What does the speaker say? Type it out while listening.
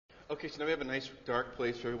Okay, so now we have a nice dark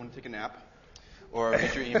place for everyone to take a nap or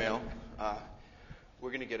read your email.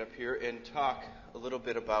 We're going to get up here and talk a little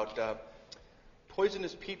bit about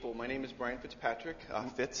poisonous people. My name is Brian Fitzpatrick,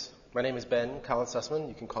 Fitz. My name is Ben Collins-Sussman.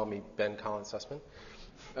 You can call me Ben Collins-Sussman.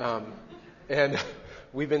 And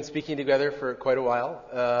we've been speaking together for quite a while,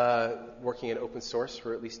 working in open source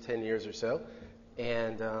for at least 10 years or so.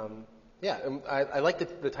 And I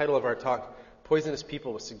like the title of our talk. Poisonous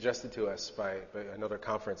people was suggested to us by another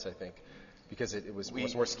conference, I think, because it was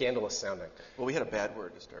more scandalous sounding. Well, we had a bad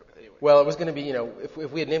word to start with anyway. Well, it was going to be,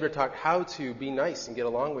 if we had named our talk How to Be Nice and Get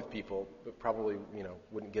Along with People, it probably,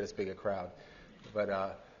 wouldn't get as big a crowd.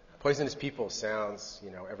 But poisonous people sounds,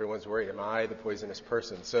 everyone's worried. Am I the poisonous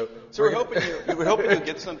person? So we're hoping you'll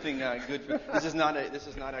get something good. This is not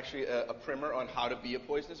actually a primer on how to be a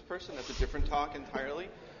poisonous person. That's a different talk entirely.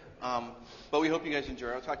 But we hope you guys enjoy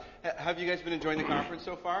our talk. Have you guys been enjoying the conference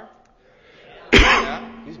so far? Yeah?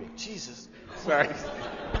 Excuse me. Jesus. Sorry.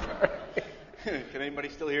 Can anybody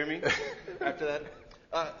still hear me after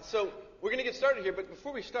that? So we're going to get started here, but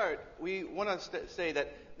before we start, we want to say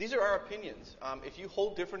that these are our opinions. If you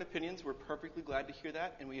hold different opinions, we're perfectly glad to hear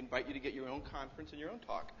that, and we invite you to get your own conference and your own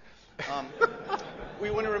talk.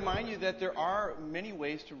 We want to remind you that there are many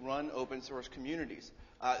ways to run open source communities.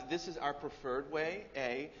 This is our preferred way,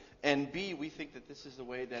 A, and B, we think that this is the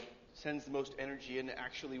way that sends the most energy into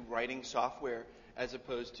actually writing software as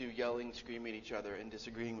opposed to yelling, screaming at each other, and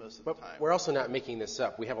disagreeing most of the time. We're also not making this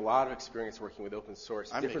up. We have a lot of experience working with open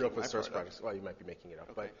source, different open source projects. Up. Well, you might be making it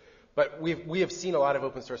up, okay. But we have seen a lot of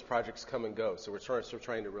open source projects come and go, so we're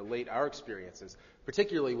trying to relate our experiences,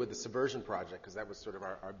 particularly with the Subversion project, because that was sort of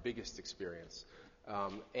our biggest experience.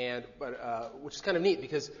 Which is kind of neat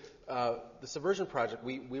because the Subversion project,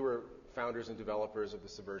 we were founders and developers of the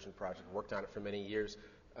Subversion project, worked on it for many years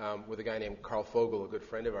with a guy named Carl Fogel, a good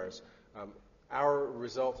friend of ours. Our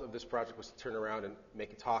result of this project was to turn around and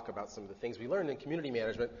make a talk about some of the things we learned in community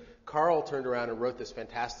management. Carl turned around and wrote this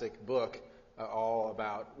fantastic book all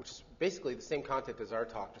about, which is basically the same content as our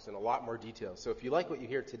talk, just in a lot more detail. So if you like what you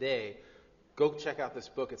hear today, go check out this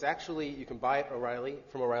book. It's actually, you can buy it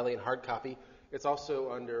from O'Reilly in hard copy. It's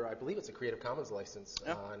also under, I believe it's a Creative Commons license.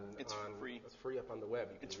 Yep. It's free. It's free up on the web.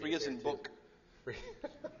 It's free as in book. Free.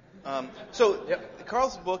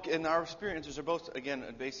 Carl's book and our experiences are both, again,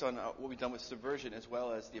 based on what we've done with Subversion as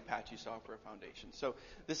well as the Apache Software Foundation. So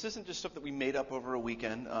this isn't just stuff that we made up over a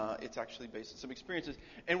weekend. It's actually based on some experiences.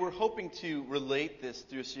 And we're hoping to relate this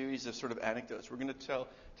through a series of sort of anecdotes. We're going to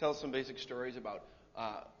tell some basic stories about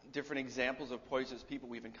different examples of poisonous people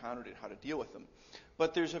we've encountered and how to deal with them.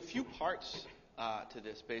 But there's a few parts to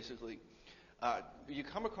this, basically. You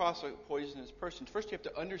come across a poisonous person, first you have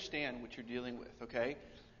to understand what you're dealing with, okay?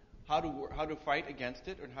 How to fight against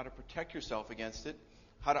it and how to protect yourself against it,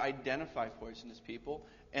 how to identify poisonous people,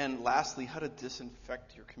 and lastly, how to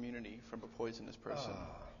disinfect your community from a poisonous person.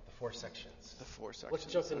 The 4 sections. The 4 sections. Let's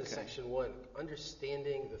jump into section 1,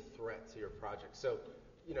 understanding the threat to your project. So,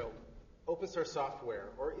 open source software,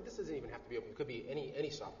 or this doesn't even have to be open, it could be any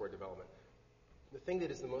software development. The thing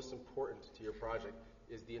that is the most important to your project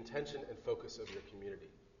is the intention and focus of your community.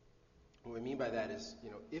 What we mean by that is,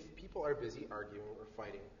 if people are busy arguing or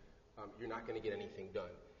fighting, you're not going to get anything done.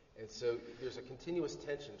 And so there's a continuous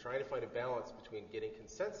tension, trying to find a balance between getting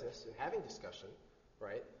consensus and having discussion,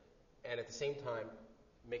 right, and at the same time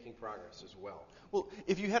making progress as well. Well,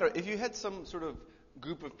 if you had some sort of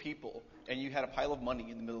group of people and you had a pile of money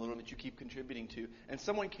in the middle of the room that you keep contributing to, and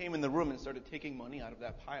someone came in the room and started taking money out of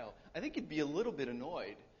that pile, I think you'd be a little bit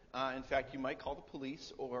annoyed. In fact, you might call the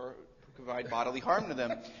police or provide bodily harm to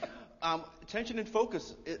them. Attention and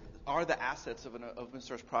focus are the assets of an open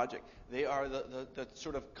source project. They are the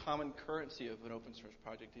sort of common currency of an open source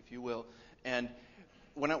project, if you will. And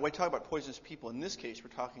when I talk about poisonous people, in this case,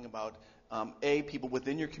 we're talking about A, people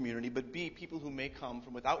within your community, but B, people who may come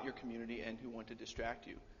from without your community and who want to distract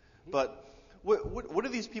you. But what do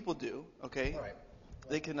these people do? Okay, all right.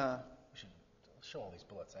 They can. We should show all these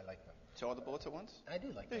bullets. I like them. Show all the bullets at once? I do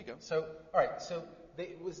like them. There you go. So, all right. So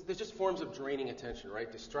there's just forms of draining attention,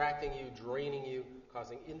 right? Distracting you, draining you,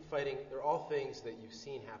 causing infighting. They're all things that you've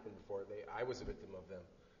seen happen before. I was a victim of them.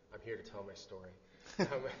 I'm here to tell my story.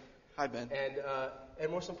 Hi, Ben.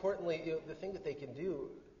 And most importantly, the thing that they can do,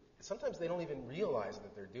 sometimes they don't even realize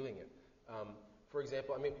that they're doing it. For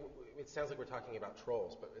example, it sounds like we're talking about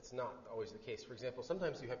trolls, but it's not always the case. For example,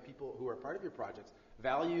 sometimes you have people who are part of your projects,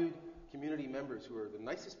 valued community members who are the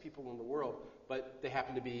nicest people in the world, but they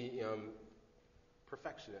happen to be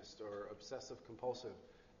perfectionist or obsessive compulsive.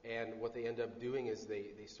 And what they end up doing is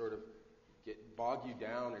they sort of bog you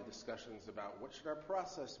down in discussions about what should our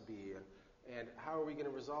process be, and And how are we going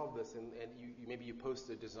to resolve this? And maybe you post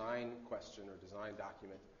a design question or design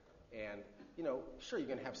document, and sure, you're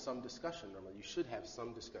going to have some discussion. Normally, you should have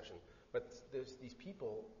some discussion. But there's these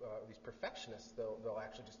people, these perfectionists, they'll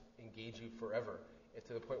actually just engage you forever,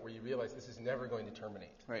 to the point where you realize this is never going to terminate,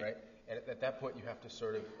 right? And at that point, you have to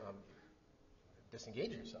sort of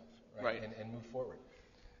disengage yourself, right? And move forward.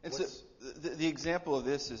 And so the example of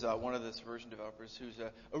this is one of the Subversion developers who's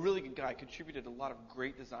a really good guy, contributed a lot of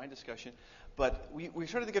great design discussion, but we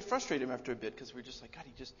started to get frustrated after a bit because we're just like, God,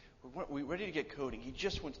 we're ready to get coding. He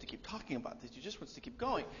just wants to keep talking about this. He just wants to keep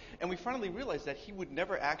going. And we finally realized that he would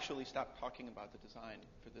never actually stop talking about the design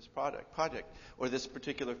for this project or this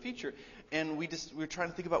particular feature. And we were trying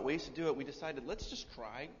to think about ways to do it. We decided, let's just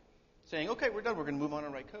try saying, okay, we're done. We're going to move on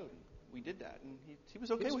and write code. We did that, and he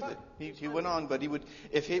was okay with it. He went on, but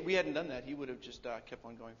we hadn't done that, he would have just kept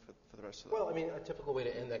on going for the rest of the Well, I mean, a typical way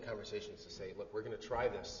to end that conversation is to say, look, we're going to try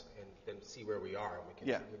this and then see where we are, and we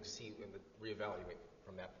can see and reevaluate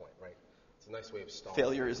from that point, right? It's a nice way of stalling.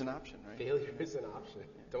 Failure is an option, right? Failure is an option.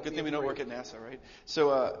 Good thing we don't work at NASA, right?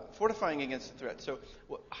 So fortifying against the threat. So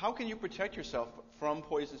how can you protect yourself from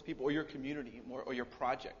poisonous people or your community or your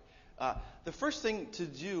project? The first thing to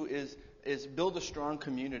do is build a strong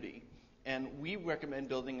community. And we recommend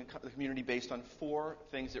building a community based on 4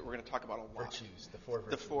 things that we're going to talk about a lot. Virtues, the 4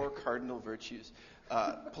 virtues. The 4 cardinal virtues.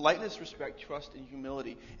 Politeness, respect, trust, and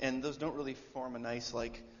humility. And those don't really form a nice,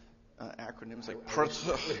 acronyms like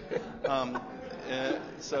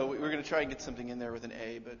so we're going to try and get something in there with an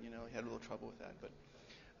A, but, we had a little trouble with that.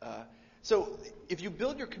 But so if you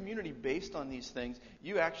build your community based on these things,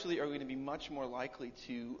 you actually are going to be much more likely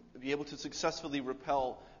to be able to successfully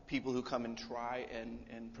repel people who come and try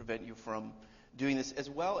and prevent you from doing this, as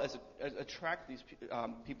well as attract these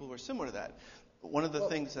people who are similar to that. One of the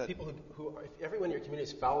things that people who if everyone in your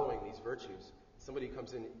community is following these virtues, somebody who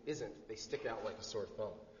comes in isn't, they stick out like a sore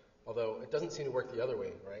thumb. Although it doesn't seem to work the other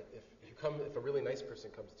way, right? If a really nice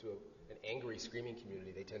person comes to an angry, screaming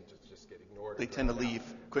community, they tend to just get ignored. They tend to leave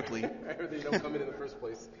quickly. Or they don't come in the first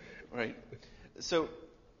place. Right. So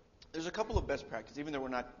there's a couple of best practices, even though we're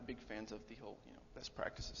not big fans of the whole, best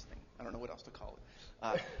practices thing. I don't know what else to call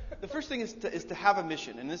it. The first thing is to have a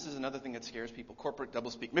mission, and this is another thing that scares people. Corporate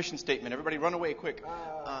doublespeak. Mission statement. Everybody run away quick.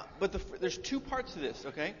 But there's 2 parts to this,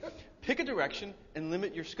 okay? Pick a direction and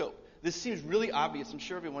limit your scope. This seems really obvious. I'm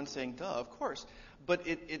sure everyone's saying, duh, of course. But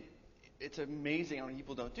it's amazing how many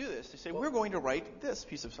people don't do this. They say, we're going to write this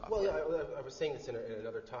piece of software. Well, I was saying this in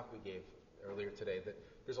another talk we gave earlier today, that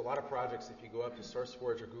there's a lot of projects, if you go up to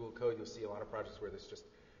SourceForge or Google Code, you'll see a lot of projects where there's just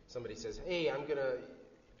somebody says, hey,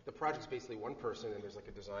 the project's basically one person, and there's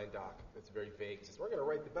a design doc that's very vague. It says, we're going to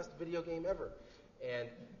write the best video game ever. And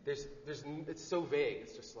it's so vague.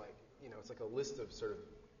 It's just it's like a list of sort of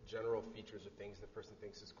general features or things the person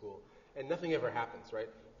thinks is cool. And nothing ever happens, right?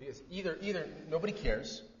 Because either nobody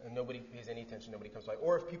cares, and nobody pays any attention, nobody comes by,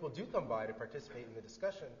 or if people do come by to participate in the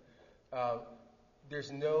discussion,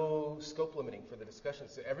 there's no scope limiting for the discussion.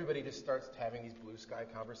 So everybody just starts having these blue sky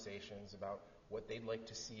conversations about what they'd like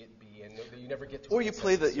to see it be, and you never get to. Or you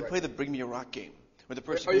play the Bring Me a Rock game, where the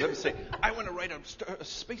person comes up and say, "I want to write a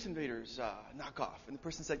Space Invaders knockoff," and the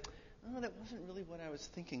person's like, "Oh, that wasn't really what I was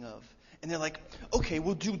thinking of," and they're like, "Okay,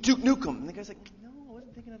 we'll do Duke Nukem," and the guy's like, "No, I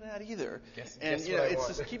wasn't thinking of that either." Guess it's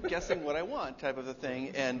just keep guessing what I want type of a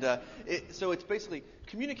thing, and so it's basically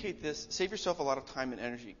communicate this, save yourself a lot of time and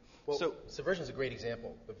energy. Well, Subversion is a great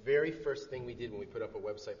example. The very first thing we did when we put up a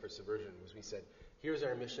website for Subversion was we said, here's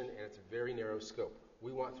our mission, and it's a very narrow scope.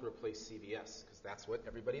 We want to replace CVS, because that's what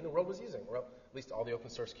everybody in the world was using, or at least all the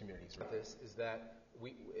open source communities. This is that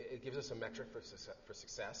it gives us a metric for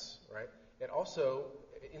success, right? And also,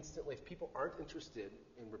 instantly, if people aren't interested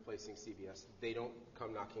in replacing CVS, they don't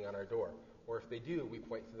come knocking on our door. Or if they do, we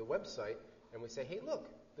point to the website, and we say, hey, look,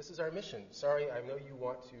 this is our mission. Sorry, I know you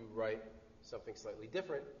want to write something slightly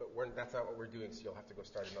different, but that's not what we're doing, so you'll have to go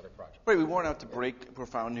start another project. Right, we weren't out to break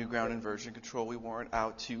profound new ground in version control. We weren't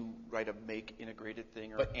out to write a make integrated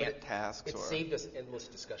thing or ant tasks. It saved us endless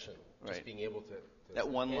discussion, just being able to that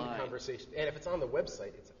one end line. Conversation. And if it's on the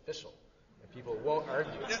website, it's official. And people won't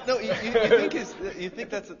argue. No, you think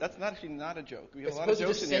that's actually not a joke. We have a lot of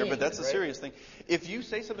jokes in here, but that's a serious thing. If you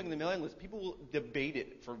say something in the mailing list, people will debate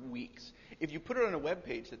it for weeks. If you put it on a web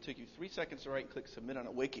page that took you 3 seconds to right click submit on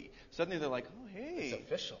a wiki, suddenly they're like, oh, hey. It's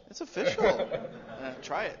official. It's official.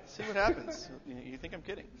 Try it. See what happens. You think I'm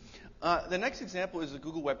kidding. The next example is the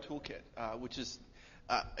Google Web Toolkit, which is,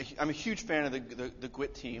 I'm a huge fan of the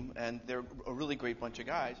GWT team, and they're a really great bunch of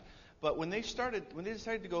guys. But when they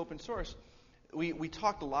decided to go open source, we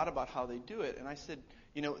talked a lot about how they do it, and I said,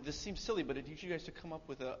 this seems silly, but I need you guys to come up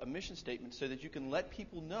with a mission statement so that you can let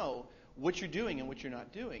people know what you're doing and what you're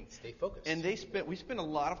not doing. Stay focused. And we spent a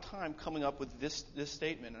lot of time coming up with this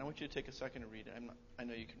statement. And I want you to take a second to read it. I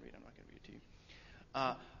know you can read. I'm not going to read it to you.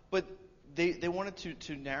 But they wanted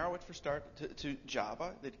to narrow it for start to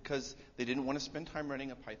Java because they didn't want to spend time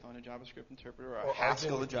running a Python, a JavaScript interpreter, or a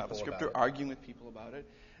Haskell, a JavaScript, or arguing with people about it,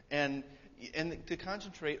 and to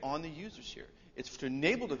concentrate on the users here. It's to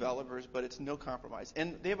enable developers, but it's no compromise.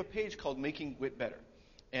 And they have a page called Making Git Better.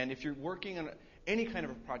 And if you're working on any kind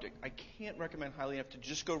of a project, I can't recommend highly enough to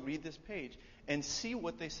just go read this page and see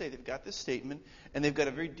what they say. They've got this statement, and they've got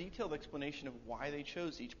a very detailed explanation of why they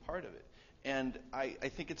chose each part of it. And I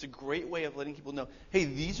think it's a great way of letting people know, hey,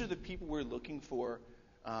 these are the people we're looking for.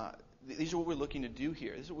 These are what we're looking to do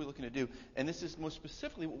here. This is what we're looking to do. And this is most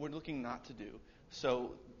specifically what we're looking not to do.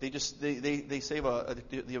 So they save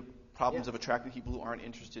the problems of attracting people who aren't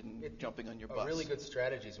interested in jumping on your bus. A really good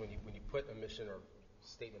strategy is when you put a mission or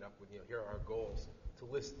statement up with, here are our goals, to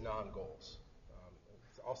list non-goals.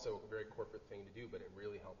 It's also a very corporate thing to do, but it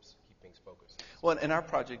really helps keep things focused. Well, in our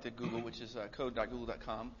project at Google, which is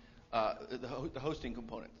code.google.com, the hosting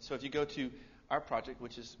component. So if you go to our project,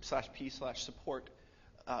 which is /p/support,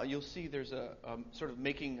 you'll see there's a sort of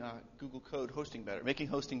making Google Code hosting better, making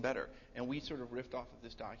hosting better. And we sort of riffed off of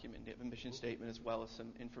this document, a mission statement, as well as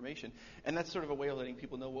some information. And that's sort of a way of letting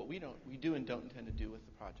people know what we do and don't intend to do with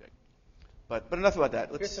the project. But enough about that.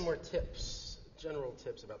 Here's some more tips, general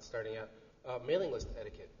tips about starting out. Mailing list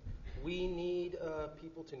etiquette. We need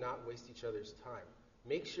people to not waste each other's time.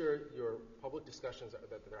 Make sure your public discussions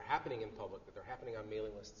that are happening in public, that they're happening on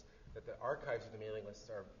mailing lists, that the archives of the mailing lists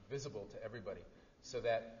are visible to everybody, so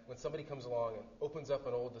that when somebody comes along and opens up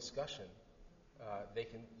an old discussion,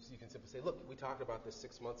 you can simply say, look, we talked about this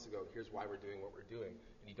 6 months ago. Here's why we're doing what we're doing,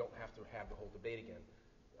 and you don't have to have the whole debate again.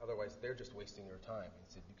 Otherwise, they're just wasting your time.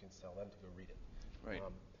 Instead, you can tell them to go read it. Right.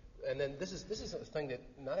 And then this is a thing that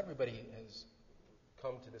not everybody has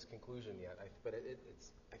come to this conclusion yet, but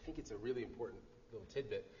I think it's a really important little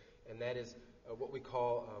tidbit, and that is what we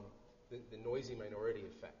call the noisy minority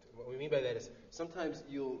effect. And what we mean by that is sometimes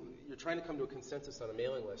you're trying to come to a consensus on a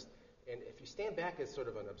mailing list, and if you stand back as sort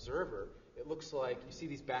of an observer, it looks like you see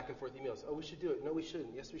these back and forth emails. Oh, we should do it. No, we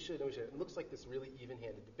shouldn't. Yes, we should. No, we shouldn't. It looks like this really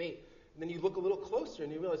even-handed debate. And then you look a little closer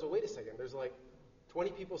and you realize, well, wait a second. There's like 20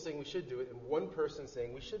 people saying we should do it and one person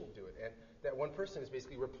saying we shouldn't do it. And that one person is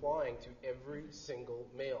basically replying to every single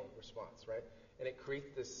mail response, right? And it creates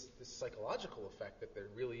this psychological effect that there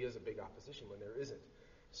really is a big opposition when there isn't.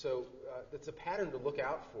 So that's a pattern to look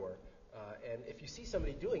out for. And if you see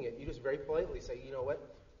somebody doing it, you just very politely say, you know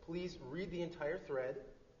what, please read the entire thread,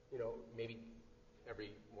 maybe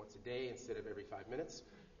every once a day instead of every 5 minutes.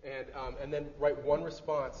 And then write one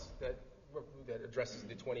response that addresses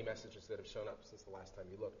the 20 messages that have shown up since the last time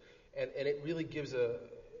you looked. And it really gives a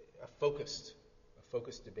focused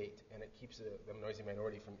debate, and it keeps the noisy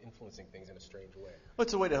minority from influencing things in a strange way. Well,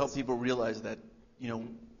 it's a way to help people realize that,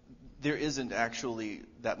 there isn't actually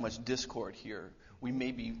that much discord here. We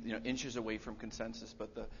may be inches away from consensus,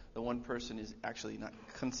 but the one person is actually not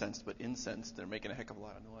consensed but incensed. They're making a heck of a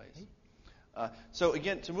lot of noise. So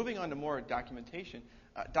again, moving on to more documentation,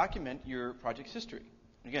 document your project's history.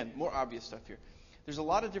 Again, more obvious stuff here. There's a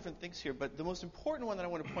lot of different things here, but the most important one that I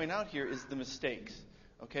want to point out here is the mistakes.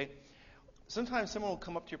 Okay? Sometimes someone will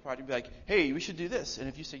come up to your project and be like, hey, we should do this. And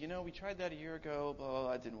if you say, we tried that a year ago, blah, blah,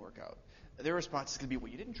 blah, it didn't work out. Their response is going to be,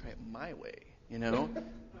 well, you didn't try it my way,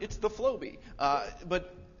 It's the Flowbee.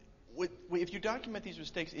 But if you document these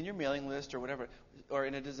mistakes in your mailing list or whatever, or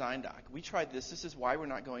in a design doc, we tried this is why we're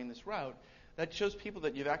not going this route, that shows people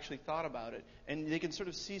that you've actually thought about it, and they can sort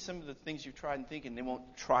of see some of the things you've tried and think, and they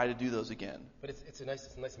won't try to do those again. But it's a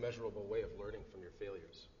nice measurable way of learning from your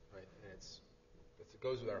failures, right? And it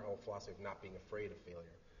goes with our whole philosophy of not being afraid of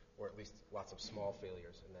failure, or at least lots of small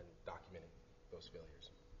failures, and then documenting those failures.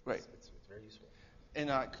 Right. It's very useful. And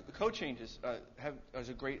code changes is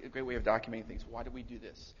a great way of documenting things. Why did we do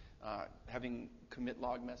this? Having commit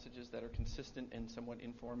log messages that are consistent and somewhat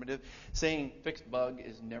informative. Saying fixed bug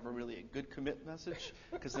is never really a good commit message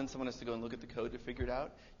because then someone has to go and look at the code to figure it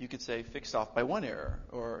out. You could say fixed off by one error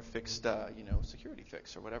or fixed security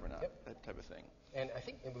fix or whatever, that type of thing. And I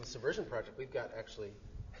think with the Subversion project, we've got actually,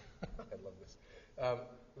 I love this.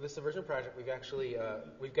 With the Subversion project,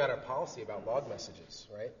 we've got a policy about log messages,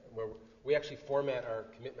 right? Where we actually format our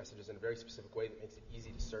commit messages in a very specific way that makes it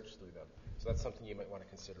easy to search through them. So that's something you might want to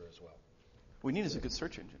consider as well. We need is a good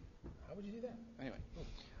search engine. How would you do that? Anyway,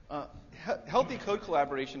 healthy code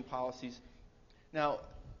collaboration policies. Now,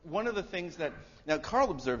 one of the things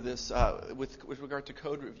Carl observed this with regard to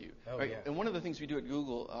code review. Oh, right? Yeah. And one of the things we do at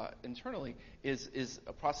Google internally is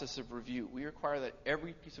a process of review. We require that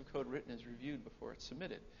every piece of code written is reviewed before it's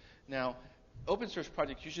submitted. Now, open source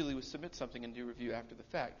projects usually would submit something and do review after the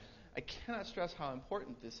fact. I cannot stress how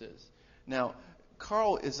important this is. Now,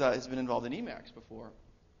 Carl has been involved in Emacs before,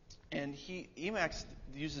 and Emacs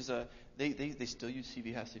uses they still use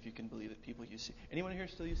CVS, if you can believe it. People use anyone here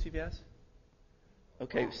still use CVS?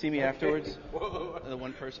 Okay, see me afterwards. The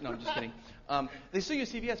one person. No, I'm just kidding. They still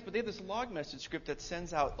use CVS, but they have this log message script that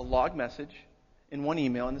sends out a log message in one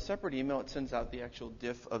email. In the separate email, it sends out the actual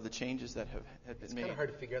diff of the changes that have been made. It's kind of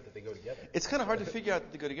hard to figure out that they go together. It's kind of hard to figure out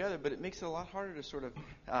that they go together, but it makes it a lot harder to sort of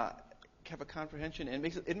have a comprehension, and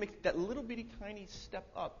it makes that little bitty tiny step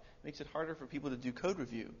up makes it harder for people to do code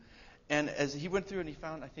review. And as he went through and he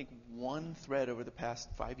found, I think, one thread over the past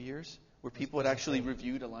 5 years where people had actually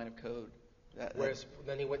reviewed a line of code. Whereas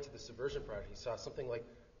then he went to the Subversion project, he saw something like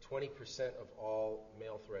 20% of all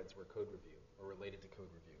mail threads were code review or related to code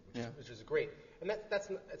review, which is great. And that's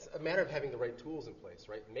a matter of having the right tools in place,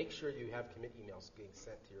 right? Make sure you have commit emails being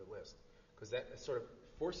sent to your list, because that sort of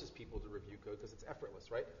forces people to review code because it's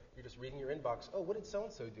effortless, right? You're just reading your inbox. Oh, what did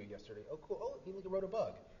so-and-so do yesterday? Oh, cool. Oh, he wrote a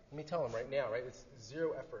bug. Let me tell him right now, right? It's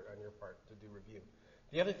zero effort on your part to do review.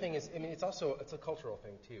 The other thing is, I mean, it's a cultural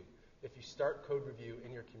thing too. If you start code review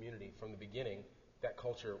in your community from the beginning, that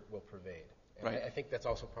culture will pervade. And right. I think that's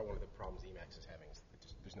also one of the problems Emacs is having. Is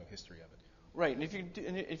there's no history of it. Right, and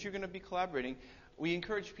if you're going to be collaborating, we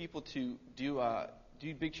encourage people to do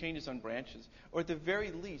big changes on branches, or at the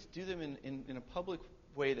very least, do them in a public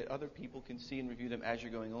way that other people can see and review them as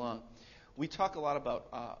you're going along. We talk a lot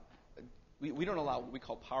about we don't allow what we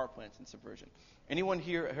call power plants in Subversion. Anyone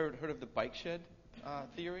here heard of the bike shed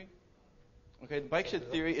theory? Okay, the bike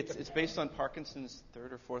shed theory, it's based on Parkinson's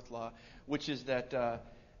third or fourth law, which is that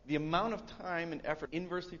the amount of time and effort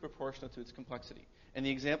inversely proportional to its complexity. And the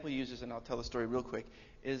example he uses, and I'll tell the story real quick,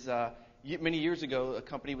 is many years ago, a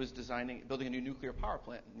company was building a new nuclear power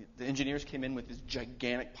plant. The engineers came in with this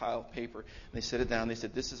gigantic pile of paper, and they set it down. They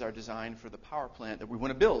said, "This is our design for the power plant that we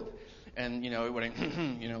want to build." And everybody,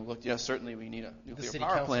 looked. Yes, certainly we need a nuclear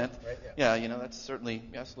power plant. Right? Yeah, that's certainly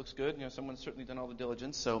looks good. Someone's certainly done all the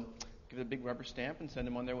diligence. So give it a big rubber stamp and send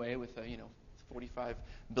them on their way with a $45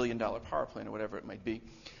 billion power plant or whatever it might be.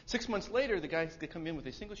 6 months later, they come in with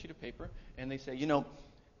a single sheet of paper and they say, the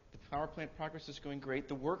power plant progress is going great.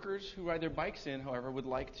 The workers who ride their bikes in, however, would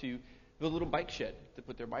like to build a little bike shed to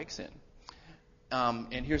put their bikes in.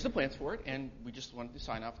 And here's the plans for it, and we just wanted to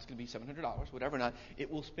sign off. It's going to be $700, whatever not.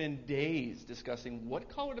 It will spend days discussing what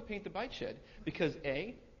color to paint the bike shed because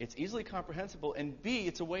A, it's easily comprehensible, and B,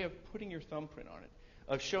 it's a way of putting your thumbprint on it,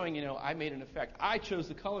 of showing, I made an effect. I chose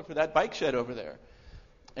the color for that bike shed over there.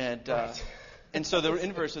 And right. And so the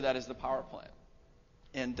inverse of that is the power plant.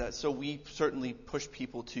 And so we certainly push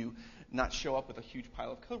people to not show up with a huge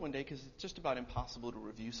pile of code one day because it's just about impossible to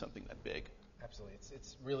review something that big.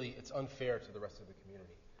 Absolutely. It's unfair to the rest of the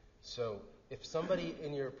community. So if somebody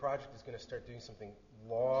in your project is going to start doing something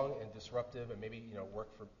long and disruptive and maybe,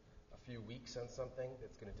 work for a few weeks on something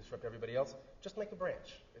that's going to disrupt everybody else, just make a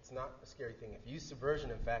branch. It's not a scary thing. If you use Subversion,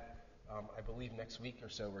 in fact, I believe next week or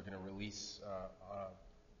so we're going to release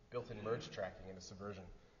built-in merge tracking into Subversion.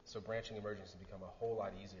 So branching and merging has become a whole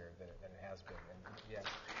lot easier than it has been. And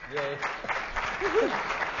yay.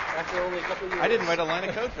 After only a couple of years. I didn't write a line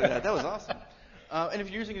of code for that. That was awesome. And if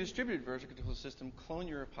you're using a distributed version control system, clone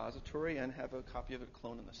your repository and have a copy of it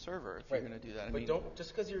cloned on the server if you're going to do that. But don't,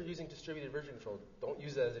 just because you're using distributed version control, don't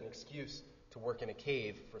use that as an excuse to work in a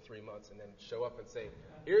cave for 3 months and then show up and say,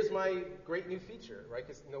 here's my great new feature, right?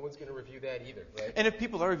 Because no one's going to review that either, right? And if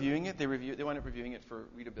people are reviewing it, they wind up reviewing it for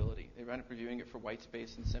readability. They wind up reviewing it for white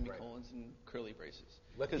space and semicolons and curly braces.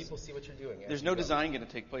 Let people see what you're doing. There's no design going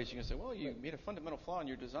to take place. You're going to say, well, you made a fundamental flaw in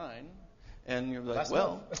your design. And you're like, Last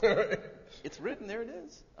well, it's written, there it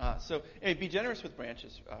is. So anyway, be generous with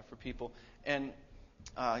branches for people. And you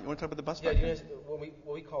want to talk about the bus factor? Yeah, what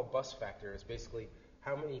we call bus factor is basically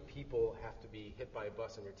how many people have to be hit by a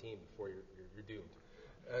bus on your team before you're doomed.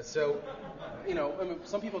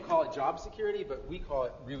 Some people call it job security, but we call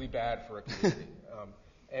it really bad for a community.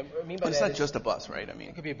 But it's not just a bus, right? I mean,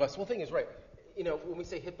 it could be a bus. Well, the thing is, right, when we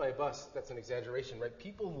say hit by a bus, that's an exaggeration, right?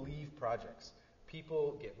 People leave projects.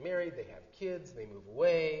 People get married, they have kids, they move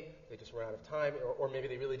away, they just run out of time, or maybe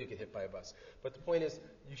they really do get hit by a bus. But the point is,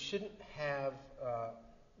 you shouldn't have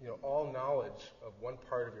all knowledge of one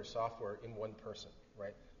part of your software in one person,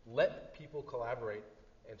 right? Let people collaborate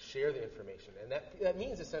and share the information. And that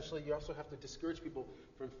means essentially you also have to discourage people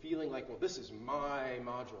from feeling like, well, this is my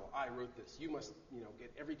module, I wrote this, you must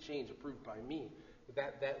get every change approved by me.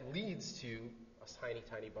 That leads to a tiny,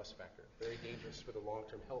 tiny bus factor. Very dangerous for the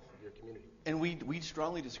long-term health of your community. And we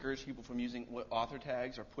strongly discourage people from using author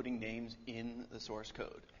tags or putting names in the source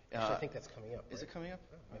code. Actually, I think that's coming up. Right? Is it coming up?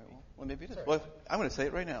 Oh, maybe. Well, maybe it is. Sorry. Well, I'm going to say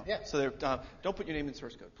it right now. Yeah. So don't put your name in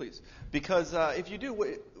source code, please. Because if you do,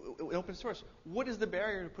 in open source, what is the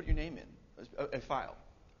barrier to put your name in a file?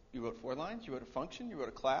 You wrote 4 lines, you wrote a function, you wrote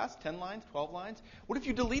a class, 10 lines, 12 lines. What if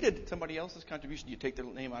you deleted somebody else's contribution? You take their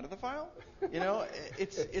name out of the file?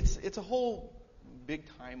 It's a whole big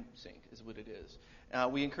time sink is what it is.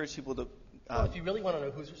 We encourage people to... well, if you really want to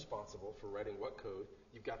know who's responsible for writing what code,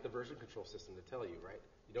 you've got the version control system to tell you, right?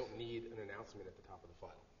 You don't need an announcement at the top of the file.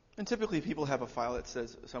 And typically people have a file that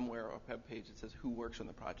says somewhere, or a web page that says who works on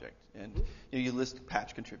the project. And you list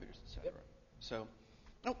patch contributors, etc. Yep. So,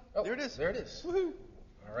 there it is. There it is. Woohoo.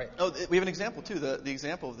 All right. Oh, we have an example, too. The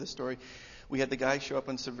example of this story, we had the guy show up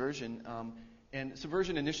on Subversion, and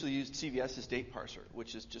Subversion initially used CVS's date parser,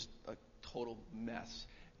 which is just a total mess.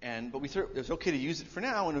 But we thought it was okay to use it for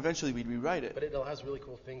now, and eventually we'd rewrite it. But it allows really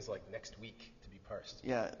cool things like next week to be parsed.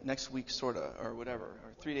 Yeah, next week, sorta, or whatever,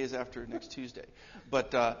 or 3 days after next Tuesday.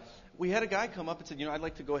 But we had a guy come up and said, I'd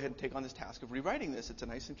like to go ahead and take on this task of rewriting this. It's a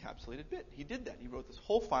nice encapsulated bit. He did that. He wrote this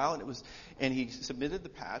whole file, and he submitted the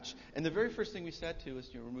patch. And the very first thing we said to was,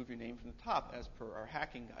 remove your name from the top as per our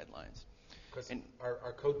hacking guidelines. Because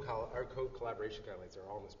our code collaboration guidelines are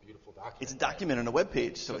all in this beautiful document. It's documented on a web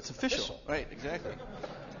page, so it's official. Right, exactly.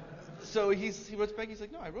 So he wrote back, he's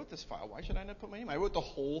like, no, I wrote this file. Why should I not put my name? I wrote the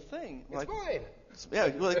whole thing. It's fine. Yeah,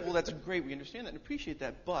 well, that's great. We understand that and appreciate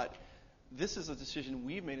that, but this is a decision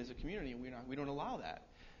we've made as a community, and we don't allow that.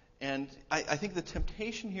 And I think the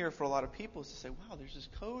temptation here for a lot of people is to say, wow, there's this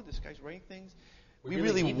code, this guy's writing things. We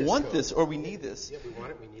really want this, or we need this. Yeah, we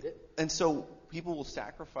want it, we need it. And so people will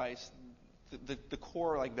sacrifice the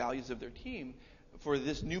core values of their team for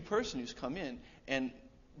this new person who's come in, and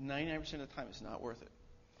 99% of the time it's not worth it.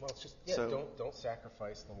 Well, it's just don't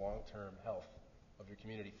sacrifice the long-term health of your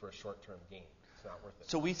community for a short-term gain. It's not worth it.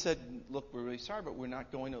 So we said, look, we're really sorry, but we're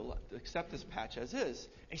not going to accept this patch as is.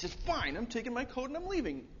 And he says, fine, I'm taking my code and I'm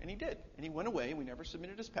leaving. And he did. And he went away, and we never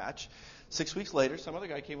submitted his patch. 6 weeks later, some other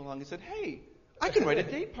guy came along and said, hey, I can write a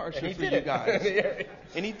date parser for you guys.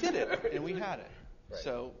 And he did it, and we had it. Right.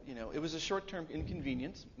 So, it was a short-term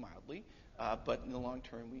inconvenience, mildly, but in the long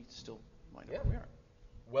term, we still wind up where we are.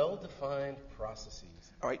 Well-defined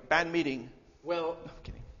processes. All right, bad meeting. Well, no, I'm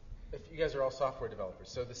kidding. If you guys are all software developers,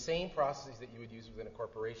 so the same processes that you would use within a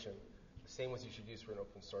corporation, the same ones you should use for an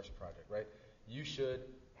open source project, right? You should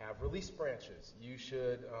have release branches. You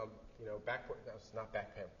should, backport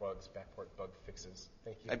bug fixes.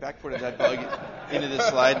 Thank you. I backported that bug into the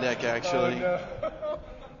slide deck, actually. Oh, no.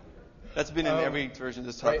 That's been in every version of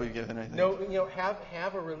this talk we've given, I think. No,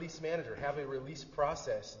 have a release manager, have a release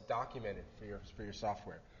process documented for your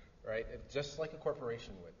software, right? Just like a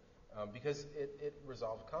corporation would. Because it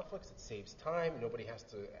resolves conflicts, it saves time, nobody has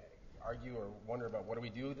to argue or wonder about what do we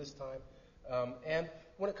do this time. And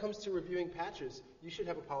when it comes to reviewing patches, you should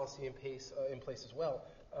have a policy in place as well.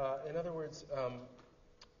 In other words,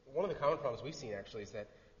 one of the common problems we've seen actually is that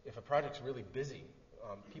if a project's really busy,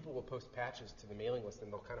 people will post patches to the mailing list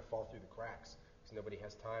and they'll kind of fall through the cracks because nobody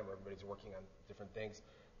has time or everybody's working on different things.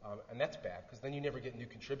 And that's bad because then you never get new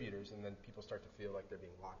contributors and then people start to feel like they're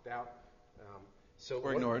being locked out.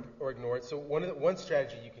 Or ignored. So one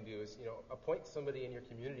strategy you can do is, appoint somebody in your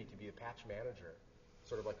community to be a patch manager,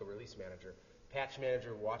 sort of like a release manager. Patch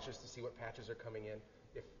manager watches to see what patches are coming in.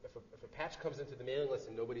 If a patch comes into the mailing list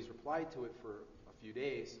and nobody's replied to it for a few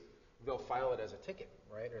days, they'll file it as a ticket,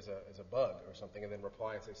 right, as a bug or something, and then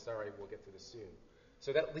reply and say, sorry, we'll get to this soon.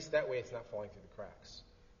 So that, at least that way it's not falling through the cracks.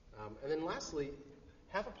 And then lastly,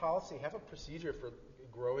 have a policy, have a procedure for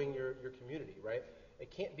growing your community, right?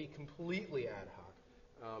 It can't be completely ad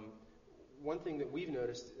hoc. One thing that we've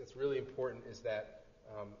noticed that's really important is that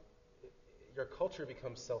your culture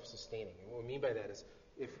becomes self-sustaining. And what we mean by that is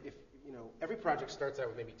if every project starts out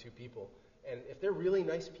with maybe 2 people, and if they're really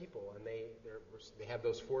nice people and they have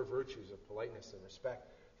those 4 virtues of politeness and respect,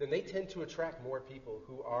 then they tend to attract more people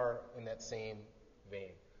who are in that same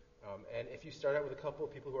vein. And if you start out with a couple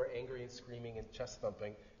of people who are angry and screaming and chest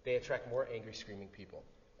thumping, they attract more angry, screaming people.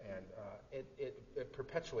 And it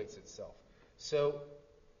perpetuates itself. So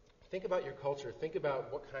think about your culture. Think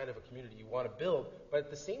about what kind of a community you want to build, but at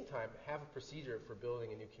the same time, have a procedure for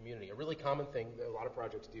building a new community. A really common thing that a lot of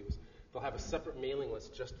projects do is they'll have a separate mailing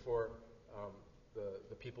list just for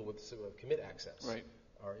the people with commit access, right?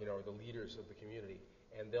 Or the leaders of the community,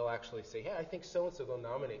 and they'll actually say, hey, I think so-and-so. They'll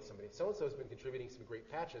nominate somebody. So-and-so has been contributing some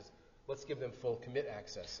great patches. Let's give them full commit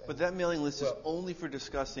access. But that mailing list is only for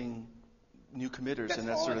discussing new committers That's and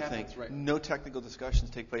that all sort that of thing. happens, right. No technical discussions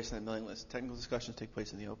take place in that mailing list. Technical discussions take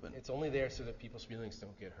place in the open. It's only there so that people's feelings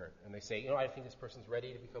don't get hurt. And they say, I think this person's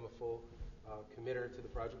ready to become a full committer to the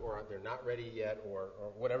project, or they're not ready yet, or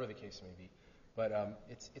whatever the case may be. But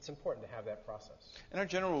it's important to have that process. And our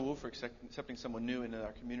general rule for accepting someone new into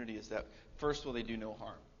our community is that, first of all, they do no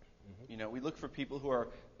harm. We look for people who are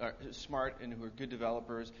smart and who are good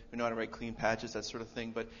developers, who know how to write clean patches, that sort of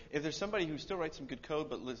thing. But if there's somebody who still writes some good code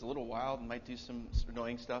but is a little wild and might do some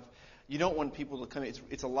annoying stuff, you don't want people to come in.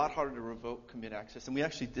 It's a lot harder to revoke commit access. And we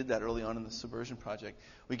actually did that early on in the Subversion project.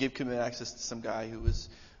 We gave commit access to some guy who was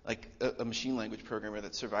like a machine language programmer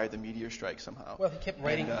that survived the meteor strike somehow. Well, he kept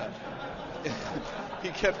writing. And,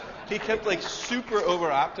 he kept like super over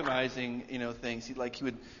optimizing, things. He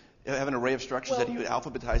would have an array of structures that he would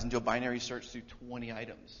alphabetize and do a binary search through 20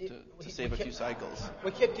 items to save a few cycles.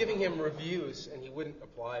 We kept giving him reviews, and he wouldn't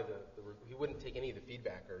apply he wouldn't take any of the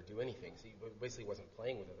feedback or do anything. So he basically wasn't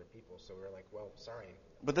playing with other people. So we were like, well, sorry.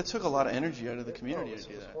 But that took a lot of energy out of the community to do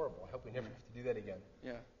that. It was horrible. I hope we never have to do that again.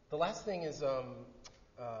 Yeah. The last thing is,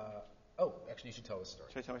 actually, you should tell this story.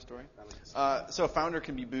 Should I tell my story? So a founder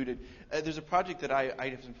can be booted. There's a project that I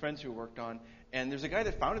have some friends who worked on, and there's a guy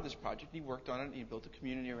that founded this project. He worked on it, and he built a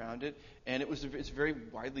community around it, and it's a very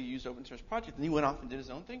widely used open source project. And he went off and did his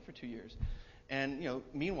own thing for 2 years. And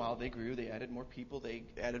meanwhile, they grew. They added more people. They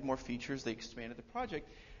added more features. They expanded the project.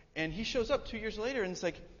 And he shows up 2 years later, and it's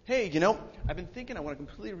like, hey, I've been thinking I want to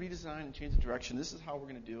completely redesign and change the direction. This is how we're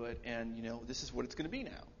going to do it, and this is what it's going to be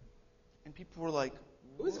now. And people were like,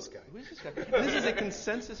 who is this guy? Who is this guy? This is a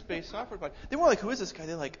consensus-based software project. They weren't like, who is this guy?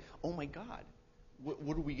 They're like, oh my God,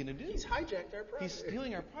 what are we going to do? He's hijacked our project. He's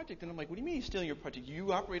stealing our project. And I'm like, what do you mean he's stealing your project?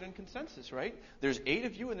 You operate on consensus, right? There's 8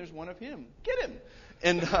 of you and there's 1 of him. Get him.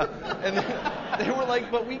 And they were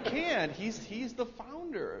like, but we can't. He's the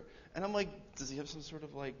founder. And I'm like, does he have some sort of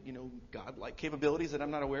godlike capabilities that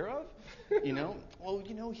I'm not aware of? Well,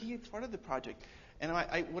 he's part of the project. And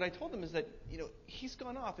what I told them is that, he's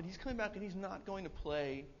gone off and he's coming back and he's not going to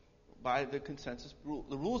play by the consensus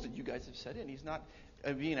the rules that you guys have set in. He's not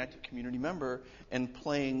being an active community member and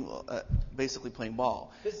basically playing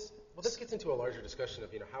ball. This gets into a larger discussion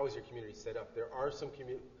of, how is your community set up? There are some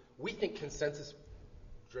we think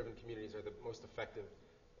consensus-driven communities are the most effective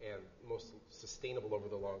and most sustainable over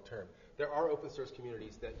the long term. There are open source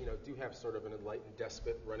communities that, do have sort of an enlightened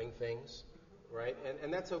despot running things. Right,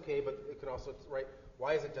 and that's okay, but it can also, right?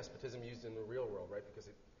 Why isn't despotism used in the real world, right? Because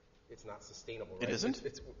it's not sustainable, right? It isn't?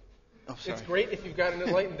 It's great if you've got an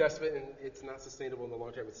enlightened despot, and it's not sustainable in the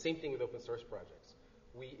long term. It's the same thing with open source projects.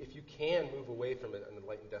 If you can move away from an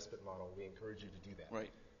enlightened despot model, we encourage you to do that.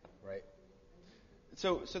 Right.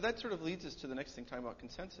 So that sort of leads us to the next thing, talking about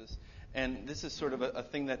consensus. And this is sort of a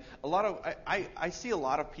thing that I see a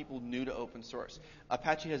lot of people new to open source.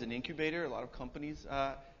 Apache has an incubator. A lot of companies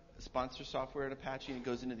sponsor software at Apache, and it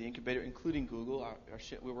goes into the incubator, including Google.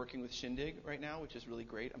 We're working with Shindig right now, which is really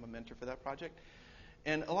great. I'm a mentor for that project.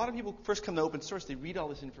 And a lot of people first come to open source, they read all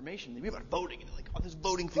this information, they read about voting, and they're like, oh, this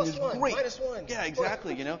voting thing is great. -1. Yeah,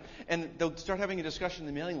 exactly, And they'll start having a discussion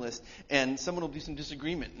in the mailing list, and someone will do some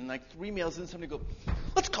disagreement, and like 3 mails in, somebody will go,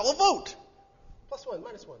 let's call a vote. +1,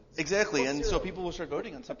 -1. Exactly, and 0. so people will start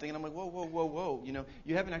voting on something, and I'm like, whoa.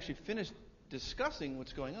 You haven't actually finished discussing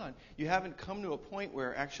what's going on. You haven't come to a point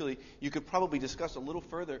where actually you could probably discuss a little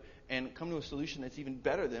further and come to a solution that's even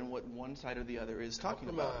better than what one side or the other is talking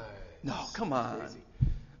about. No, come on.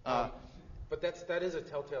 But that is a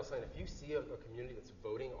telltale sign. If you see a community that's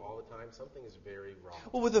voting all the time, something is very wrong.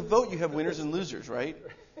 Well, with a vote, you have winners and losers, right?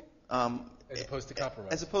 As opposed to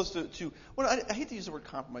compromise. As opposed to well, I hate to use the word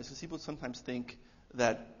compromise because people sometimes think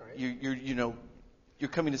that you're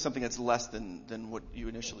coming to something that's less than what you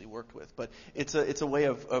initially worked with. But it's a way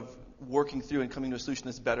of working through and coming to a solution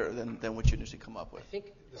that's better than what you initially come up with. I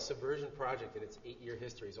think the Subversion project in its 8-year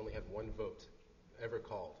history has only had 1 vote ever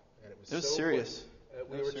called. And it was so serious.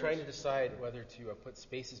 We were trying to decide whether to put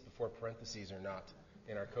spaces before parentheses or not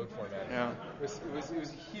in our code format. Yeah. It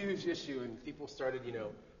was a huge issue, and people started,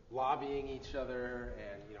 lobbying each other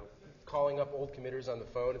and, calling up old committers on the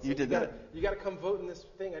phone. And you did that. You got to come vote in this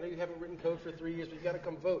thing. I know you haven't written code for 3 years, but you got to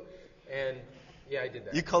come vote. And yeah, I did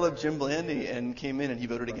that. You called up Jim Blandy and came in, and he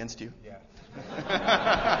voted against you. Yeah.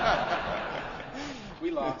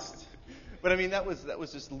 We lost. But I mean, that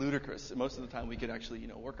was just ludicrous. Most of the time, we could actually,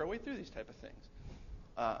 work our way through these type of things.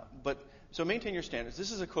 So maintain your standards.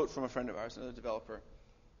 This is a quote from a friend of ours, another developer,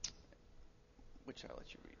 which I'll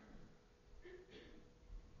let you read.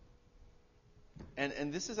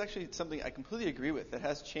 And this is actually something I completely agree with that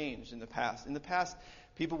has changed in the past. In the past,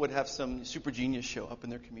 people would have some super genius show up in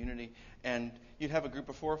their community, and you'd have a group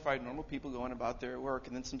of 4 or 5 normal people going about their work,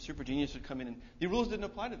 and then some super genius would come in, and the rules didn't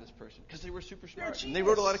apply to this person because they were super smart, and they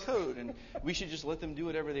wrote a lot of code, and we should just let them do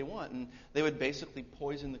whatever they want. And they would basically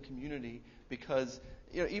poison the community because,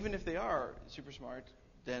 even if they are super smart,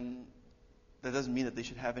 then that doesn't mean that they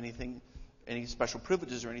should have any special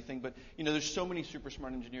privileges or anything. But there's so many super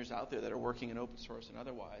smart engineers out there that are working in open source and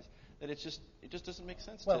otherwise that it just doesn't make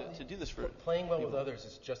sense to do this for playing well people. with others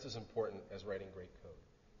is just as important as writing great code.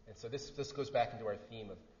 And so this goes back into our theme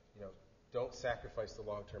of don't sacrifice the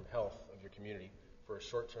long-term health of your community for a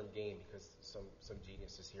short-term gain because some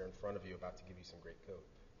genius is here in front of you about to give you some great code.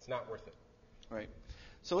 It's not worth it. Right.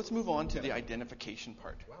 So let's move on to the identification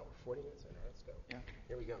part. Wow, we're 40 minutes in. Let's go. Yeah.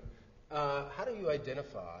 Here we go. How do you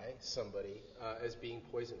identify somebody as being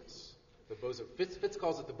poisonous? The bozo. Fitz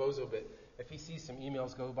calls it the bozo bit. If he sees some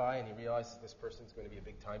emails go by and he realizes this person's going to be a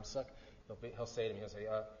big time suck, he'll say to me,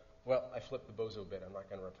 well, I flipped the bozo bit. I'm not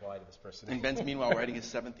going to reply to this person. And Ben's meanwhile writing his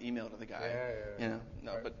 7th email to the guy. Yeah.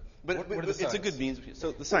 No, right. but what are the it's a good means.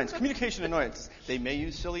 So the signs: communication annoyance. They may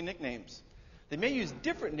use silly nicknames. They may use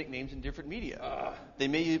different nicknames in different media. They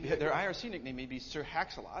may their IRC nickname may be Sir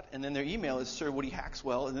Hacks-a-Lot, and then their email is Sir Woody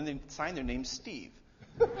Hackswell, and then they sign their name Steve.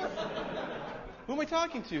 Who am I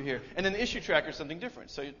talking to here? And then the issue tracker is something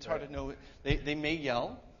different, so it's hard to know. They may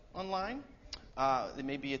yell online. They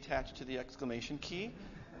may be attached to the exclamation key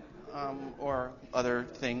or other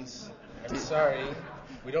things. I'm sorry,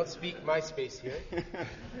 we don't speak MySpace here.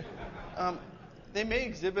 They may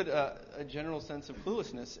exhibit a general sense of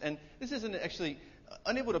cluelessness, and this isn't actually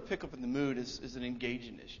unable to pick up in the mood is an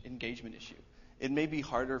engagement issue. It may be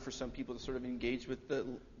harder for some people to sort of engage with the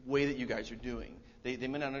way that you guys are doing. They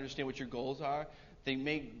may not understand what your goals are. They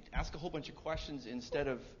may ask a whole bunch of questions instead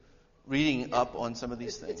of reading up on some of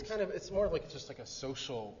these things. It's more like just like a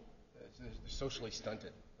socially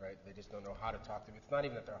stunted, right? They just don't know how to talk to me. It's not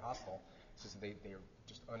even that they're hostile. It's just they're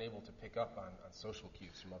just unable to pick up on social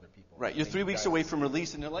cues from other people. Right. You're 3 weeks away from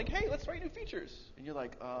release, and they're like, hey, let's write new features. And you're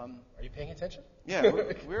like, are you paying attention? Yeah,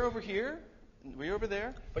 we're over here. We're over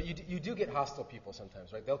there. But you do get hostile people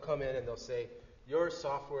sometimes, right? They'll come in and they'll say, your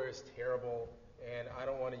software is terrible, and I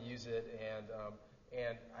don't want to use it,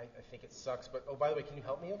 and I think it sucks. But, oh, by the way, can you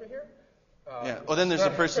help me over here? Yeah. Oh, then there's a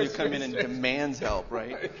person who come in and demands help,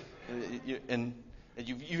 right? And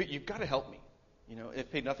you've got to help me.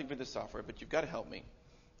 I've paid nothing for this software, but you've got to help me.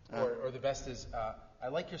 Or the best is, I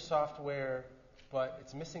like your software, but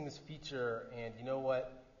it's missing this feature, and you know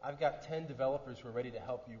what? I've got 10 developers who are ready to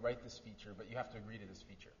help you write this feature, but you have to agree to this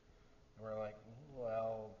feature. And we're like,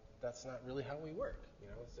 well, that's not really how we work.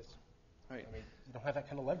 It's just, right. I mean, you don't have that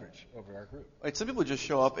kind of leverage over our group. Right. Some people just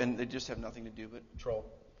show up and they just have nothing to do but troll.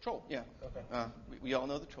 Yeah. Okay. We all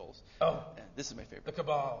know the trolls. Oh. Yeah, this is my favorite. The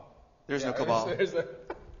cabal. There's no cabal.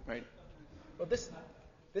 Right. Well, this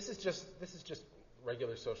is just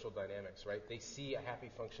regular social dynamics, right? They see a happy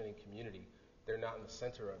functioning community. They're not in the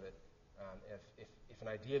center of it. If an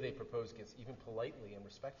idea they propose gets even politely and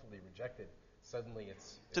respectfully rejected, suddenly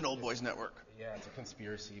it's an old boys network. Yeah, it's a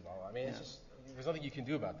conspiracy. Blah, blah. I mean, it's just there's nothing you can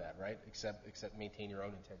do about that, right? Except maintain your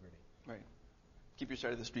own integrity. Right. Keep your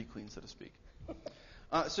side of the street clean, so to speak.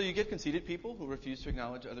 So you get conceited people who refuse to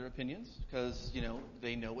acknowledge other opinions because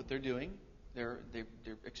they know what they're doing. They're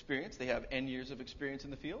experienced. They have N years of experience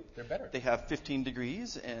in the field. They're better. They have 15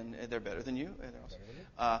 degrees, and they're better than you.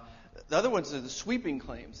 The other ones are the sweeping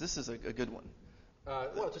claims. This is a good one.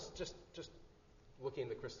 Well, just looking at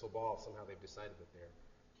the crystal ball, somehow they've decided that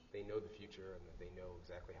they know the future and that they know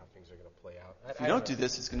exactly how things are going to play out. If you don't do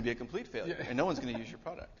this, it's going to be a complete failure, and no one's going to use your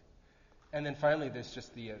product. And then finally, there's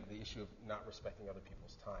just the issue of not respecting other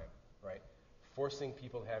people's time, right? Forcing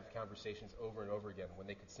people to have conversations over and over again when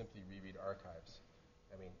they could simply reread archives.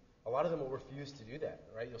 I mean, a lot of them will refuse to do that,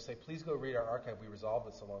 right? You'll say, please go read our archive. We resolved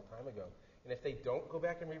this a long time ago. And if they don't go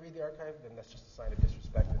back and reread the archive, then that's just a sign of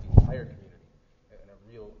disrespect for the entire community and a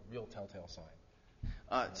real telltale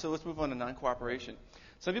sign. So let's move on to non-cooperation.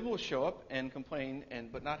 Some people will show up and complain,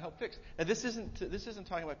 but not help fix. And this isn't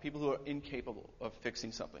talking about people who are incapable of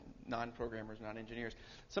fixing something, non-programmers, non-engineers.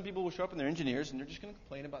 Some people will show up and they're engineers and they're just going to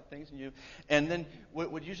complain about things. And then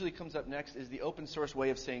what usually comes up next is the open source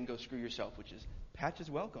way of saying go screw yourself, which is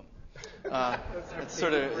patches welcome. That's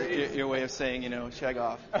sort of your way of saying shag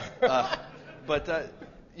off. But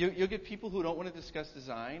you'll get people who don't want to discuss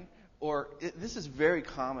design. This is very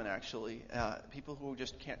common, actually. People who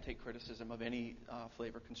just can't take criticism of any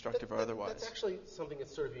flavor, constructive or otherwise. That's actually something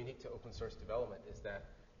that's sort of unique to open source development. Is that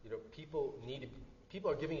people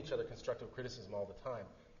are giving each other constructive criticism all the time,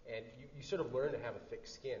 And you sort of learn to have a thick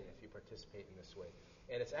skin if you participate in this way.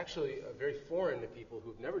 And it's actually very foreign to people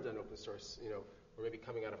who've never done open source, or maybe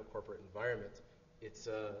coming out of a corporate environment. It's,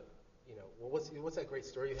 well, what's that great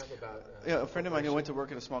story you have about? A friend of mine who went to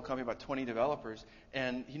work at a small company, about 20 developers,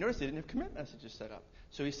 and he noticed they didn't have commit messages set up.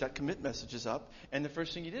 So he set commit messages up, and the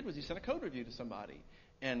first thing he did was he sent a code review to somebody.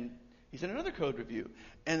 And he sent another code review.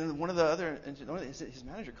 And his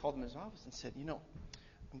manager called him in his office and said,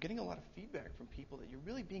 I'm getting a lot of feedback from people that you're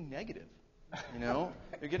really being negative.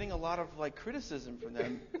 You're getting a lot of criticism from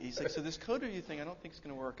them. He's like, so this code review thing, I don't think is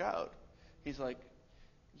going to work out. He's like,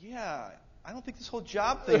 yeah, I don't think this whole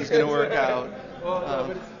job thing is going to work out. Well,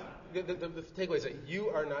 no, but the takeaway is that you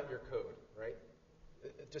are not your code, right?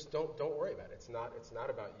 Just don't worry about it. It's not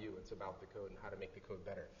about you. It's about the code and how to make the code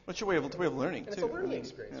better. What's your way of learning, and too? It's a learning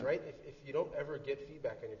experience, right? If you don't ever get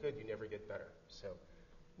feedback on your code, you never get better. So,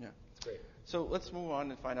 yeah, it's great. So let's move on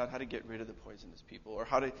and find out how to get rid of the poisonous people, or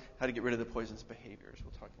how to get rid of the poisonous behaviors.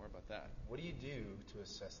 We'll talk more about that. What do you do to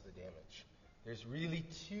assess the damage? There's really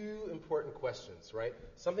two important questions, right?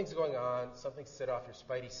 Something's going on, something's set off your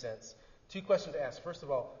spidey sense. Two questions to ask. First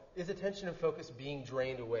of all, is attention and focus being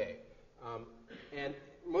drained away? And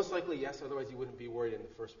most likely, yes, otherwise you wouldn't be worried in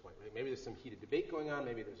the first point, right? Maybe there's some heated debate going on,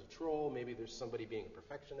 maybe there's a troll, maybe there's somebody being a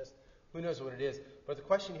perfectionist. Who knows what it is? But the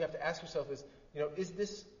question you have to ask yourself is, is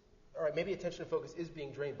this, all right, maybe attention and focus is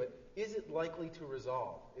being drained, but is it likely to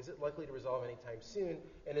resolve? Is it likely to resolve anytime soon?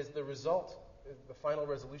 And is the result, the final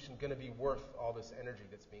resolution, going to be worth all this energy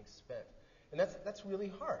that's being spent? And that's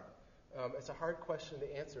really hard. It's a hard question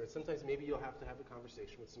to answer. And sometimes maybe you'll have to have a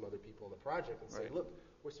conversation with some other people in the project and say, look,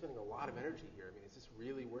 we're spending a lot of energy here. I mean, is this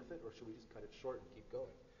really worth it, or should we just cut it short and keep going?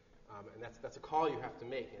 And that's a call you have to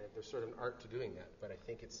make, and there's sort of an art to doing that. But I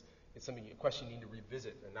think it's something, a question you need to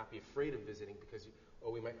revisit and not be afraid of visiting because,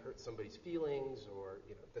 we might hurt somebody's feelings, or,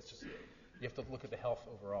 that's just, you have to look at the health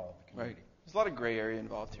overall of the community. Right. There's a lot of gray area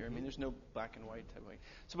involved here. I mean, there's no black and white type of thing.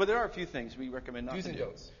 So, but there are a few things we recommend not to do. Do's and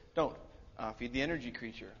don'ts. Don't. Feed the energy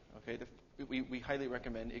creature. Okay, we highly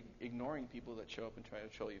recommend ignoring people that show up and try to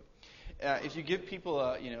troll you. If you give people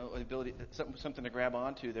an ability, something to grab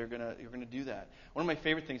onto, you're gonna do that. One of my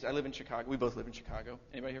favorite things. I live in Chicago. We both live in Chicago.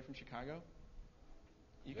 Anybody here from Chicago?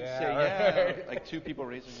 You can say yeah. Like two people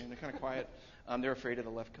raising their hand. They're kind of quiet. They're afraid of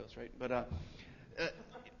the left coast, right? But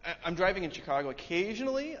I'm driving in Chicago.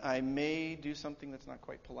 Occasionally, I may do something that's not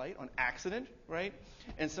quite polite on accident, right?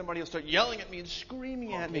 And somebody will start yelling at me and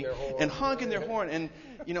screaming at me and honking their horn. And,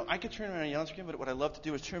 I could turn around and yell and scream, but what I love to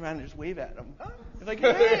do is turn around and just wave at them. It's like,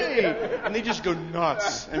 hey! And they just go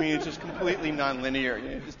nuts. I mean, it's just completely nonlinear.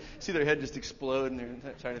 You just see their head just explode in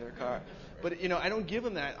the side of their car. But, I don't give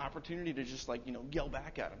them that opportunity to just, yell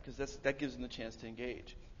back at them, because that gives them the chance to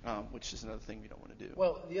engage. Which is another thing we don't want to do.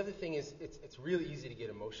 Well, the other thing is it's really easy to get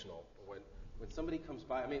emotional when somebody comes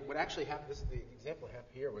by. I mean, what actually happened, the example I have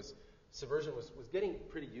here was Subversion was getting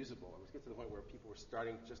pretty usable. It was getting to the point where people were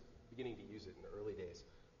just beginning to use it in the early days.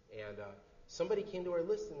 And somebody came to our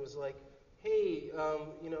list and was like, hey,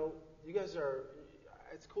 you guys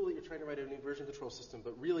it's cool that you're trying to write a new version control system,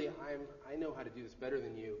 but really I know how to do this better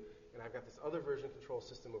than you, and I've got this other version control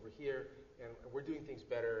system over here, and we're doing things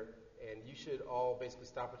better, and you should all basically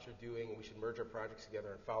stop what you're doing, and we should merge our projects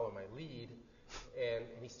together and follow my lead. And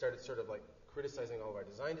he started sort of criticizing all of our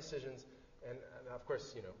design decisions. And of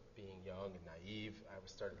course, being young and naive, I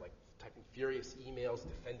started typing furious emails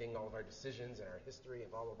defending all of our decisions and our history and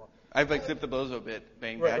blah, blah, blah. I've Zip the Bozo bit,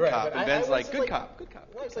 bang, bad cop. And Ben's good cop, good cop.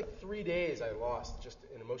 Well, it was 3 days I lost just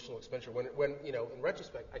in emotional expenditure. When in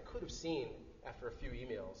retrospect, I could have seen after a few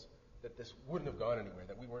emails that this wouldn't have gone anywhere,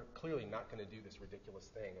 that we were clearly not going to do this ridiculous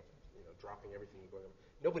thing of dropping everything and going over.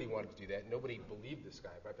 Nobody wanted to do that. Nobody believed this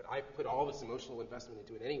guy. But I put all this emotional investment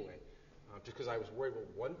into it anyway, just because I was worried, well,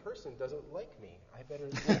 one person doesn't like me. I better.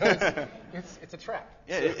 It's a trap.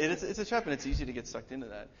 Yeah, it's a trap, and it's easy to get sucked into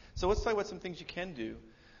that. So let's talk about some things you can do.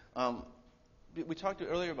 We talked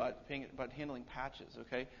earlier about handling patches.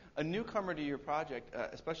 Okay, a newcomer to your project,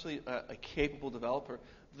 especially a capable developer,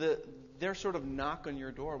 their sort of knock on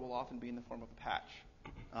your door will often be in the form of a patch.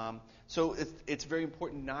 So it's very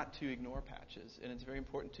important not to ignore patches, and it's very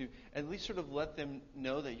important to at least sort of let them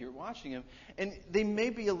know that you're watching them. And they may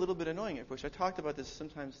be a little bit annoying at first. I talked about this,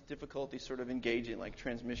 sometimes difficulty sort of engaging, like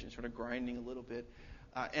transmission, sort of grinding a little bit.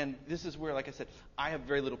 And this is where, like I said, I have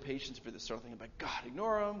very little patience for this sort of thing. I'm like, God,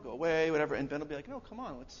 ignore them, go away, whatever. And Ben will be like, no, come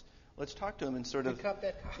on, let's talk to him and sort of. Good cop,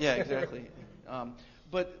 bad cop. Yeah, exactly.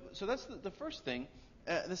 So that's the first thing.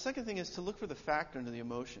 The second thing is to look for the fact under the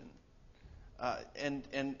emotion.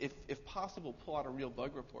 And if possible, pull out a real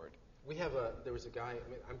bug report. There was a guy,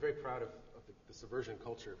 I'm very proud of the Subversion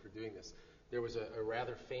culture for doing this. there was a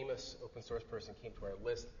rather famous open source person came to our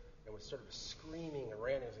list and was sort of screaming and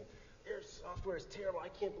ranting and saying, your software is terrible. I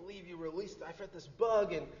can't believe you released it. I've had this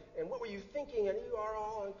bug, and what were you thinking? And you are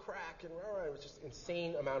all on crack, and it was just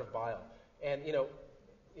insane amount of bile. And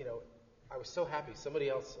I was so happy. Somebody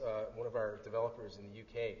else, one of our developers in the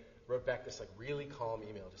UK, wrote back this like really calm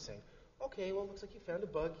email, just saying, okay, well, it looks like you found a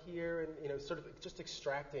bug here, and sort of just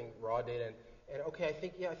extracting raw data, and okay, I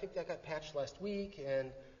think that got patched last week,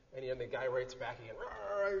 and the guy writes back again,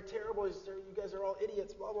 you're terrible, you guys are all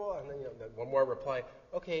idiots, blah, blah, blah. And then one more reply,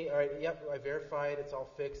 okay, all right, yep, I verified, it's all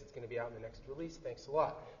fixed, it's going to be out in the next release, thanks a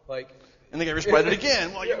lot. And the guy responded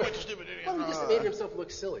again, well, you're a bunch of stupid idiots. Well, he just made himself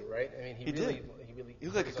look silly, right? I mean, he really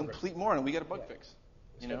looked like a complete moron, and we got a bug fix.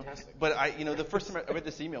 Fantastic. But the first time I read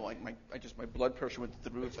this email, like my blood pressure went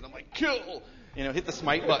through the roof, and I'm like, kill! Hit the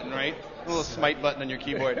smite button, right? A little smite button on your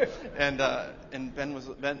keyboard. And Ben was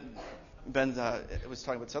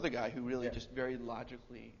talking about this other guy who really just very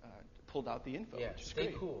logically pulled out the info. Yeah, stay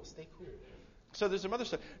great. cool. So there's some other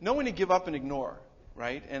stuff. Knowing to give up and ignore,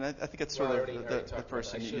 right? And I think that's sort of the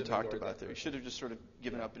first thing that you talked about there. You should have just sort of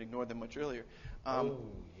given up and ignored them much earlier.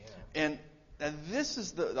 And this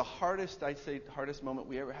is the hardest, I'd say, hardest moment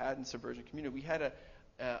we ever had in Subversion community. We had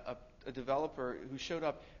a developer who showed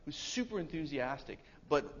up who was super enthusiastic,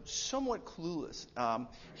 but somewhat clueless.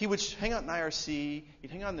 He would hang out in IRC,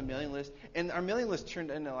 he'd hang out on the mailing list, and our mailing list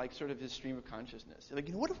turned into like sort of his stream of consciousness. Like,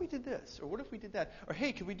 what if we did this? Or what if we did that? Or,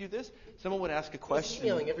 hey, could we do this? Someone would ask a question.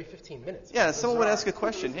 Emailing every 15 minutes. Yeah, someone would ask a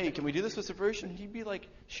question. Hey, can we do this with Subversion? And he'd be like,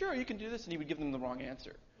 sure, you can do this. And he would give them the wrong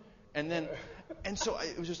answer. And so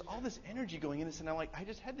it was just all this energy going in this, and I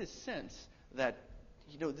just had this sense that,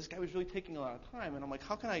 this guy was really taking a lot of time, and I'm like,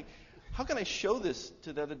 how can I show this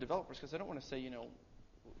to the other developers? Because I don't want to say,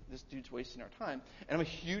 this dude's wasting our time. And I'm a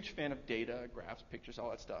huge fan of data, graphs, pictures, all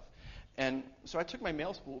that stuff. And so I took my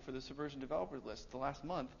mail spool for the Subversion developer list the last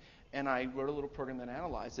month, and I wrote a little program that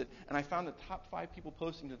analyzed it, and I found the top 5 people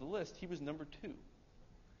posting to the list. He was number 2. Wow.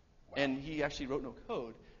 And he actually wrote no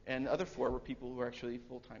code. And the other 4 were people who were actually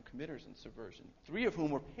full-time committers in Subversion, 3 of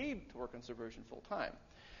whom were paid to work on Subversion full-time.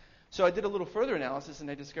 So I did a little further analysis, and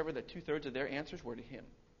I discovered that 2/3 of their answers were to him.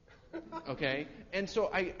 Okay? And so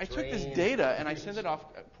I took this data, and I sent it off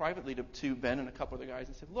privately to Ben and a couple other guys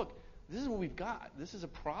and said, look, this is what we've got. This is a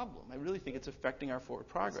problem. I really think it's affecting our forward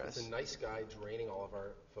progress. It's a nice guy draining all of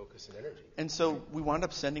our focus and energy. And so we wound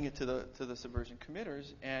up sending it to the Subversion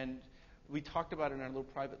committers, and we talked about it in our little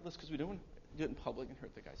private list because we didn't do it in public and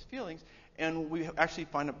hurt the guy's feelings. And we actually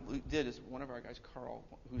what we did is one of our guys, Carl,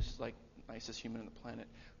 who's like nicest human on the planet,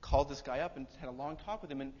 called this guy up and had a long talk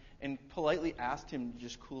with him and politely asked him to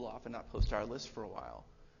just cool off and not post to our list for a while.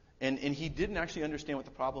 And he didn't actually understand what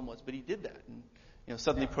the problem was, but he did that. And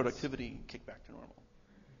suddenly productivity kicked back to normal.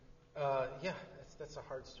 That's a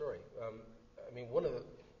hard story. One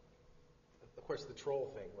of course, the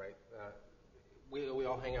troll thing, right? We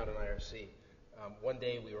all hang out in IRC. One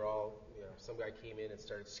day we were all, some guy came in and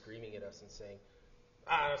started screaming at us and saying,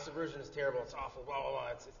 Subversion is terrible, it's awful, blah, blah, blah,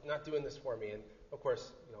 it's not doing this for me. And of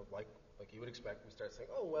course, like you would expect, we start saying,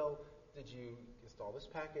 oh, well, did you install this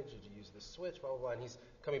package? Did you use this switch? Blah, blah, blah. And he's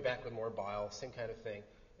coming back with more bile, same kind of thing.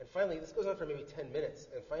 And finally, this goes on for maybe 10 minutes.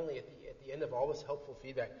 And finally, at the end of all this helpful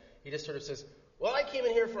feedback, he just sort of says, well, I came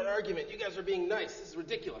in here for an argument. You guys are being nice. This is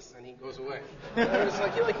ridiculous. And he goes away. And it was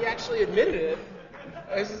like he actually admitted it.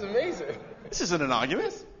 This is amazing. This isn't an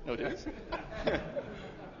argument. No, it is.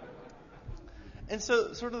 And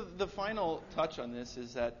so, sort of the final touch on this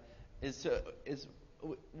is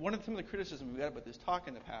one of some of the criticism we got about this talk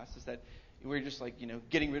in the past is that we're just like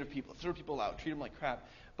getting rid of people, throw people out, treat them like crap.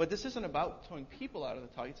 But this isn't about throwing people out of the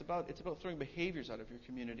talk. It's about throwing behaviors out of your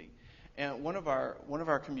community. And one of our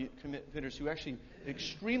committers, who actually an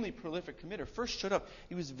extremely prolific committer, first showed up.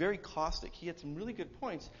 He was very caustic. He had some really good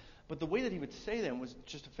points, but the way that he would say them was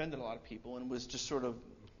just offended a lot of people and was just sort of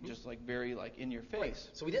just like very like in your face. Right.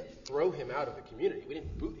 So we didn't throw him out of the community. We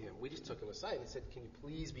didn't boot him. We just took him aside and said, "Can you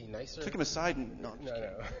please be nicer?" Took him aside and no.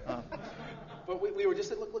 But we were just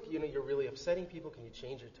like, look, you're really upsetting people. Can you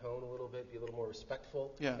change your tone a little bit? Be a little more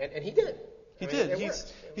respectful. Yeah. And he did. He did.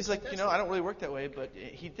 He's like, I don't really work that way, but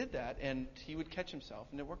he did that, and he would catch himself,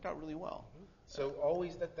 and it worked out really well. So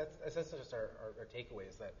always that's just our takeaway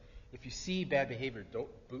is that if you see bad behavior, don't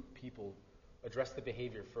boot people. Address the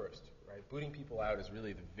behavior first, right? Booting people out is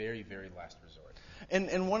really the very, very last resort.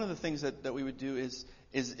 And one of the things that we would do is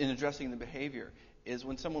in addressing the behavior is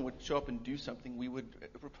when someone would show up and do something, we would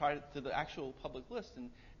reply to the actual public list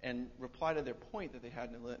and reply to their point that they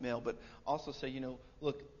had in the mail, but also say,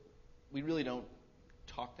 look, we really don't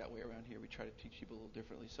talk that way around here. We try to teach people a little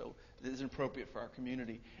differently. So it isn't appropriate for our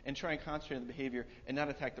community. And try and concentrate on the behavior and not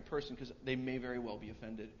attack the person because they may very well be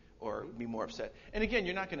offended or be more upset. And again,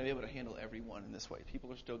 you're not going to be able to handle everyone in this way.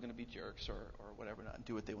 People are still going to be jerks or whatever not and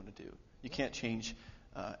do what they want to do. You can't change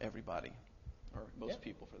everybody or most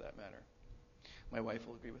people for that matter. My wife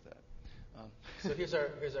will agree with that. So here's our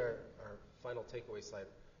final takeaway slide.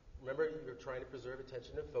 Remember, you're trying to preserve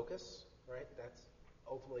attention and focus, right? That's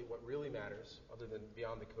ultimately what really matters, other than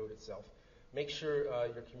beyond the code itself. Make sure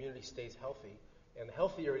your community stays healthy, and the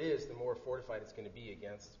healthier it is, the more fortified it's going to be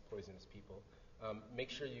against poisonous people. Make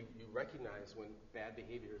sure you recognize when bad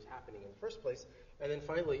behavior is happening in the first place, and then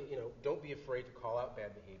finally, don't be afraid to call out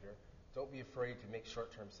bad behavior. Don't be afraid to make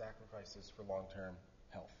short-term sacrifices for long-term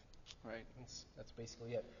health. Right. That's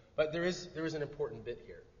basically it. But there is an important bit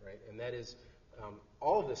here, right? And that is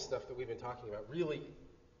all of this stuff that we've been talking about. Really,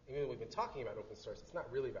 even though we've been talking about open source, it's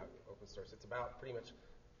not really about open source. It's about pretty much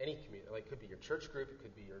any community. Like, it could be your church group, it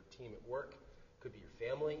could be your team at work, it could be your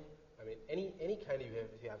family. I mean, any kind of you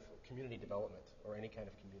have community development or any kind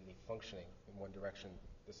of community functioning in one direction.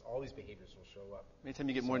 All these behaviors will show up. Anytime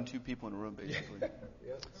you get more than 2 people in a room, basically.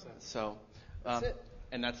 Yeah. So that's it.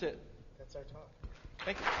 And that's it. That's our talk.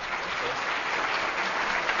 Thank you.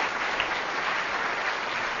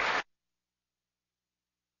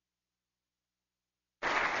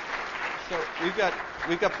 So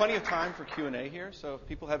we've got plenty of time for Q&A here. So if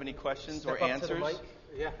people have any questions or answers,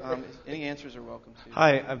 any answers are welcome.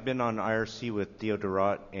 Hi, I've been on IRC with Theo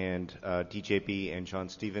Durant and DJB and John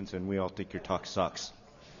Stevens, and we all think your talk sucks.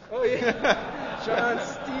 Oh yeah, John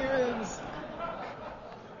Stevens.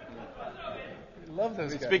 Love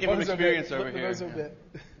those guys. Speaking from experience over here.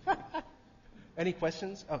 Any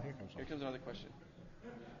questions? Oh, here comes one. Here comes another question.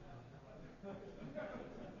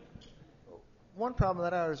 One problem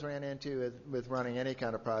that I always ran into with running any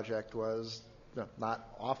kind of project was, not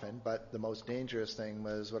often, but the most dangerous thing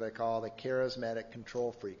was what I call the charismatic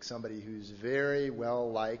control freak, somebody who's very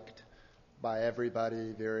well liked by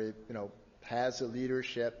everybody, very, has the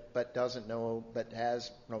leadership, but doesn't know, but has,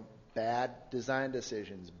 bad design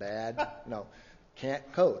decisions, bad,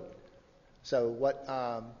 can't code. So what,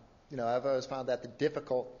 I've always found that the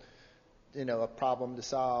difficult, a problem to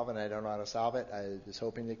solve, and I don't know how to solve it. I was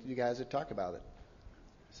hoping that you guys would talk about it.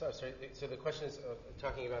 So the question is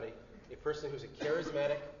talking about a person who's a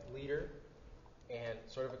charismatic leader and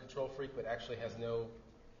sort of a control freak, but actually has no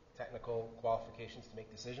technical qualifications to make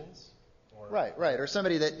decisions. Right. Or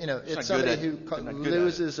somebody that it's somebody who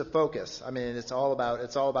loses a focus. I mean, it's all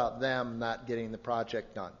about them not getting the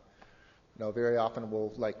project done. Very often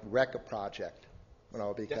we'll wreck a project.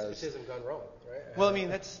 Because despotism gone wrong, right? Well, I mean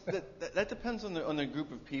that depends on the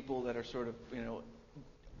group of people that are sort of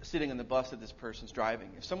sitting on the bus that this person's driving.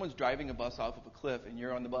 If someone's driving a bus off of a cliff and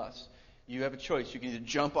you're on the bus, you have a choice. You can either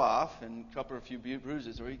jump off and cover a few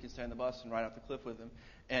bruises, or you can stay on the bus and ride off the cliff with them.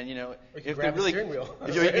 And if grab the steering wheel,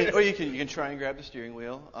 or you can try and grab the steering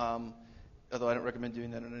wheel. Although I don't recommend doing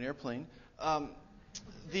that on an airplane. But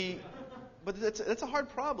that's a hard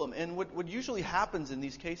problem. And what usually happens in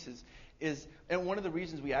these cases is, and one of the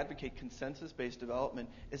reasons we advocate consensus-based development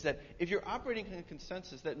is that if you're operating in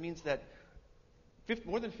consensus, that means that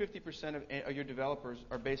more than 50% of your developers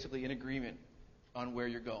are basically in agreement on where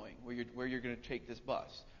you're going, where you're going to take this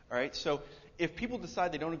bus. All right. So if people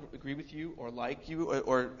decide they don't agree with you or like you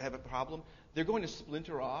or have a problem, they're going to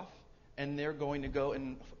splinter off and they're going to go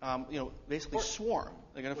and basically swarm.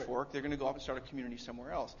 They're going to fork. They're going to go off and start a community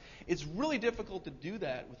somewhere else. It's really difficult to do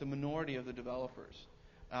that with the minority of the developers.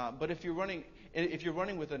 But if you're running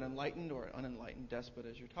with an enlightened or unenlightened despot,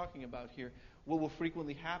 as you're talking about here, what will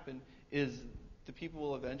frequently happen is the people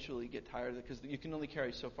will eventually get tired of it because you can only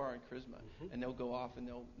carry so far in charisma, and they'll go off and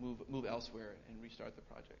they'll move elsewhere and restart the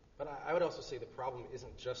project. But I would also say the problem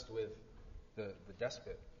isn't just with the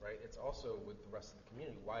despot, right? It's also with the rest of the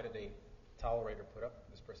community. Why do they tolerate or put up with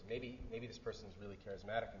this person? Maybe this person is really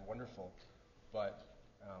charismatic and wonderful, but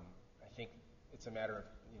I think it's a matter of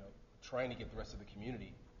trying to get the rest of the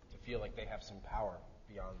community to feel like they have some power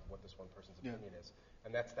beyond what this one person's opinion is,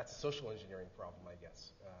 and that's a social engineering problem, I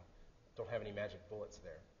guess. Don't have any magic bullets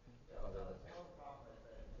there.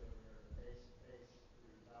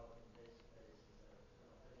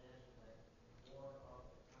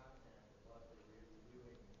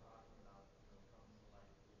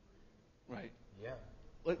 Right. Yeah.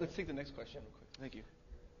 Let's take the next question real quick. Thank you.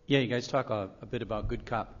 Yeah, you guys talk a bit about good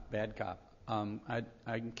cop, bad cop. I'm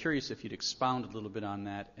curious if you'd expound a little bit on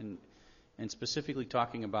that and specifically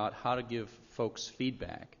talking about how to give folks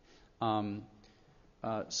feedback.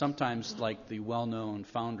 Sometimes, like the well-known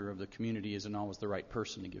founder of the community isn't always the right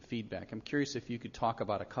person to give feedback. I'm curious if you could talk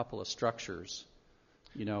about a couple of structures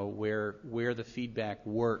where the feedback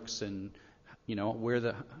works, and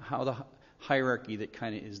how the hierarchy that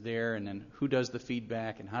kind of is there, and then who does the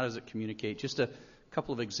feedback and how does it communicate. Just a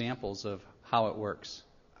couple of examples of how it works.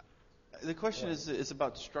 The question is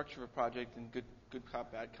about structure of a project and good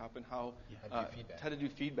cop, bad cop, and how to do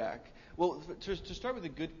feedback. Well, to start with the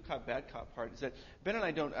good cop, bad cop part, is that Ben and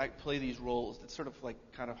I don't play these roles. It's sort of like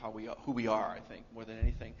kind of who we are, I think, more than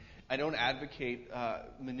anything. I don't advocate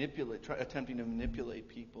attempting to manipulate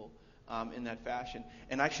people in that fashion.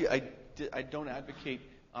 And actually, I don't advocate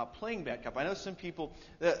playing bad cop. I know some people.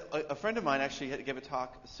 A friend of mine actually gave a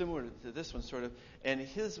talk similar to this one, sort of, and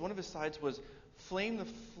one of his sides was flame the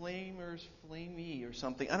flamers, flame me, or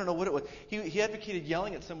something. I don't know what it was. He advocated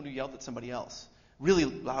yelling at someone who yelled at somebody else really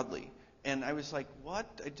loudly. And I was like, what?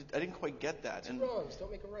 I didn't quite get that. It's wrong. Just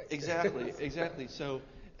don't make it right. Exactly. So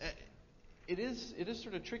it is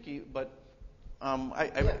sort of tricky, but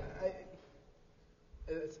I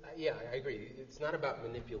agree. It's not about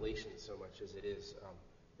manipulation so much as it is.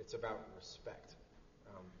 It's about respect.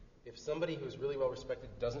 If somebody who is really well respected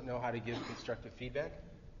doesn't know how to give constructive feedback,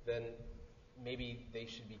 then maybe they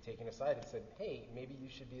should be taken aside and said, hey, maybe you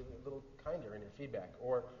should be a little kinder in your feedback.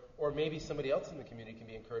 Or maybe somebody else in the community can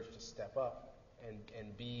be encouraged to step up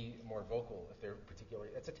and be more vocal if they're particularly.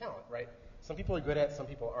 It's a talent, right? Some people are good at it, some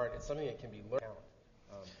people aren't. It's something that can be learned.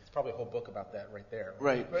 It's probably a whole book about that right there.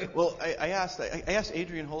 Right. Well, I asked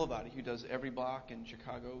Adrian Holobody, who does Every Block and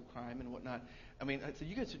Chicago Crime and whatnot. I mean, I said,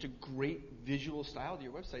 you got such a great visual style to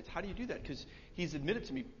your websites. How do you do that? Because he's admitted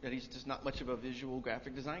to me that he's just not much of a visual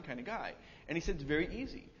graphic design kind of guy. And he said it's very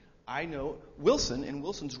easy. I know Wilson, and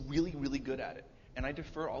Wilson's really, really good at it. And I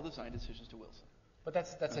defer all design decisions to Wilson. But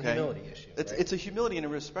that's a humility issue. It's a humility and a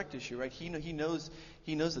respect issue, right? He knows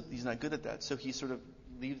that he's not good at that, so he sort of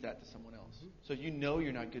leaves that to someone else. Mm-hmm. So if you know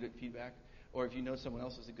you're not good at feedback, or if you know someone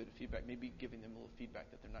else is good at feedback, maybe giving them a little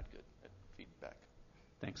feedback that they're not good at feedback.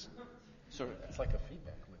 Thanks. Sort of. It's like a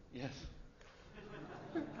feedback loop. Yes.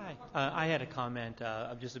 Hi. I had a comment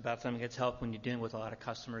just about something that's helped when you're dealing with a lot of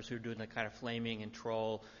customers who are doing the kind of flaming and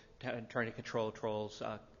trying to control trolls.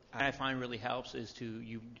 I find really helps is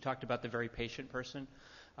you talked about the very patient person,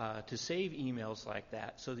 to save emails like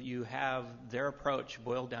that so that you have their approach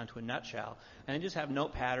boiled down to a nutshell, and then just have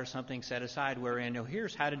Notepad or something set aside wherein,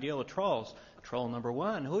 here's how to deal with trolls. Troll number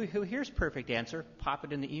one, here's perfect answer. Pop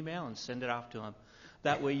it in the email and send it off to them.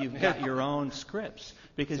 That way you've got your own scripts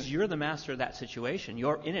because you're the master of that situation.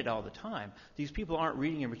 You're in it all the time. These people aren't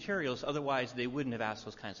reading your materials, otherwise they wouldn't have asked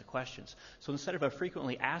those kinds of questions. So instead of a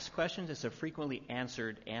frequently asked questions, it's a frequently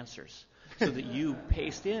answered answers. So that you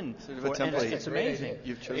paste in. Sort of a template. It's amazing.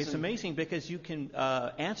 It's amazing because you can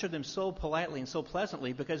answer them so politely and so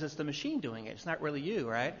pleasantly because it's the machine doing it. It's not really you,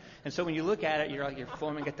 right? And so when you look at it, you're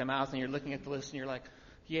foaming at the mouth and you're looking at the list and you're like,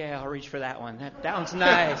 yeah, I'll reach for that one. That one's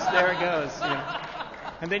nice. There it goes.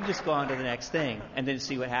 And then just go on to the next thing and then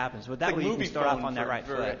see what happens. But that way you can start off on that right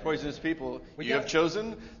foot. Poisonous people. You have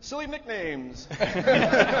chosen silly nicknames.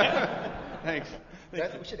 Thanks. We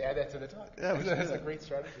should add that to the talk. Yeah, that's a great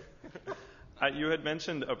strategy. You had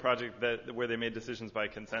mentioned a project where they made decisions by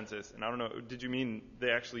consensus, and I don't know, did you mean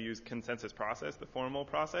they actually used consensus process, the formal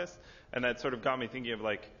process? And that sort of got me thinking of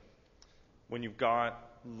when you've got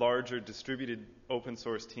larger distributed open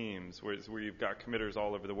source teams where you've got committers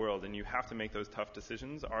all over the world and you have to make those tough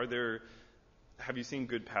decisions, have you seen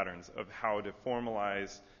good patterns of how to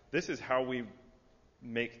formalize, this is how we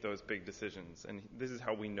make those big decisions, and this is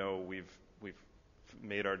how we know we've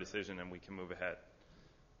made our decision and we can move ahead?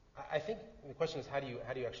 I think the question is how do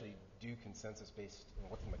you actually do consensus-based?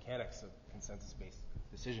 What's the mechanics of consensus-based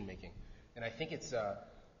decision making? And I think it's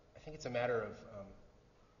a matter of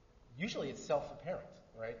usually it's self-apparent,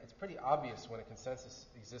 right? It's pretty obvious when a consensus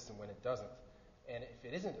exists and when it doesn't. And if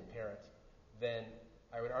it isn't apparent, then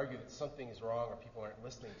I would argue that something is wrong or people aren't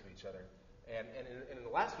listening to each other. And in the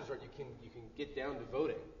last resort, you can get down to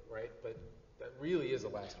voting, right? But that really is a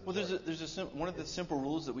last resort. Well, there's one of the simple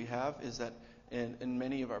rules that we have is that in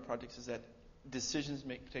many of our projects is that decisions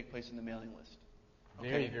take place in the mailing list.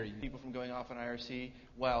 Okay? Very people from going off on IRC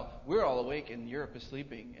while we're all awake and Europe is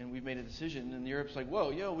sleeping, and we've made a decision, and Europe's like, "Whoa,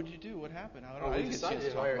 what did you do? What happened? I didn't get a chance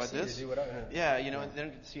to talk about this." To do whatever. Yeah, they don't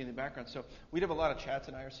get to see in the background. So we'd have a lot of chats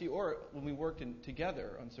in IRC, or when we worked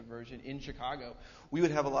together on Subversion in Chicago, we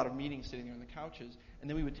would have a lot of meetings sitting there on the couches, and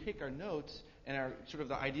then we would take our notes and our sort of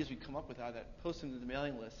the ideas we come up with out of that, post them to the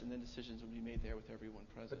mailing list, and then decisions would be made there with everyone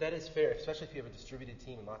present. But that is fair, especially if you have a distributed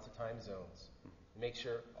team in lots of time zones. Make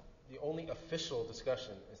sure the only official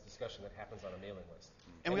discussion is discussion that happens on a mailing list.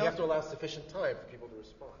 And we have to allow sufficient time for people to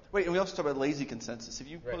respond. Right, and we also talk about lazy consensus. If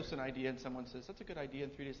you post an idea and someone says, that's a good idea,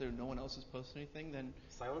 and 3 days later no one else has posted anything, then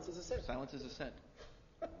silence is assent. Silence is assent.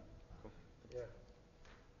 Yeah.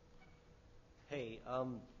 Hey,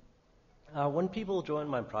 when people join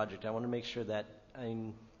my project, I want to make sure that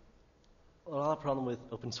a lot of problem with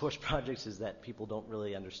open source projects is that people don't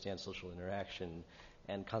really understand social interaction,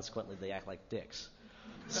 and consequently they act like dicks.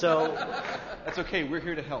 So that's okay. We're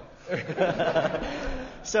here to help.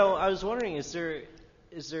 So I was wondering, is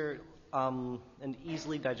there an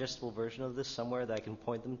easily digestible version of this somewhere that I can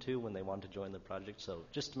point them to when they want to join the project? So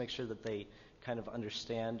just to make sure that they kind of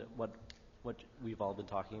understand what we've all been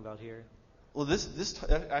talking about here. Well, this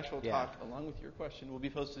actual talk, along with your question, will be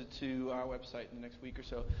posted to our website in the next week or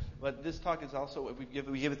so. But this talk is also we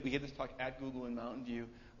gave this talk at Google in Mountain View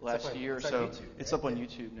last year, so YouTube, it's right? up on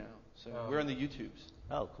YouTube now. So we're on the YouTubes.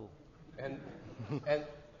 Oh, cool.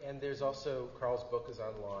 And there's also Carl's book is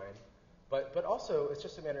online, but also it's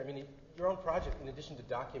just a matter. I mean, your own project, in addition to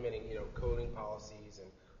documenting, coding policies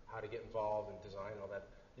and how to get involved and design and all that,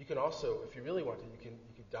 you can also, if you really want to, you can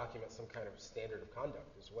document some kind of standard of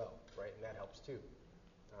conduct as well, right? And that helps too.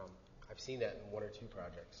 I've seen that in one or two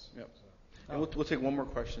projects. Yep. So. And we'll take one more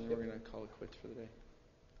question, and we're going to call it quits for the day.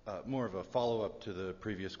 More of a follow-up to the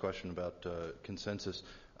previous question about consensus.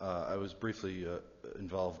 I was briefly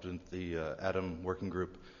involved in the ATOM working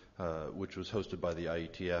group, which was hosted by the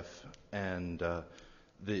IETF, and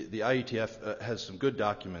the IETF has some good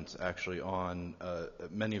documents actually on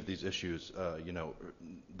many of these issues.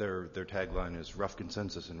 Their tagline is rough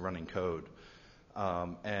consensus and running code.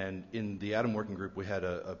 And in the ATOM working group, we had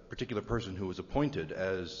a particular person who was appointed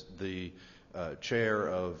as the chair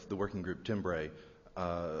of the working group, Tim Bray,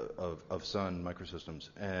 of Sun Microsystems,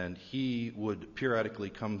 and he would periodically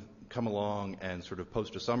come along and sort of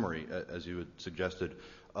post a summary, as you had suggested,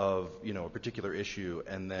 of a particular issue,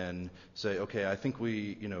 and then say, okay, I think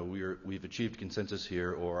we've achieved consensus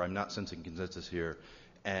here, or I'm not sensing consensus here,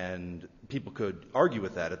 and people could argue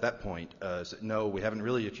with that at that point. Say, no, we haven't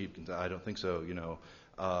really achieved consensus. I don't think so.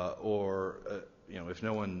 Or if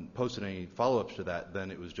no one posted any follow-ups to that,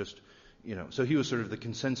 then it was just. So he was sort of the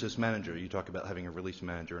consensus manager. You talk about having a release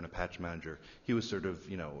manager and a patch manager. He was sort of,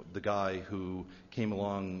 the guy who came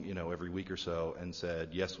along, every week or so and said,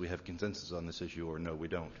 yes, we have consensus on this issue, or no, we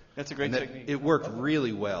don't. That's a great technique. It worked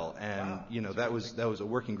really well, and that was a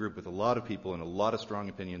working group with a lot of people and a lot of strong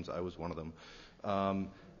opinions. I was one of them,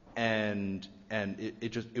 and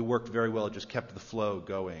it worked very well. It just kept the flow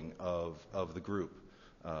going of the group.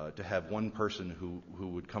 To have one person who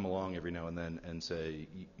would come along every now and then and say,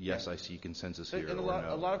 yes, I see consensus here. And a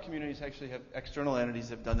lot of communities actually have external entities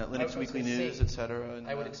that have done that, Linux Weekly News, etc.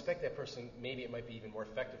 I would expect that person, maybe it might be even more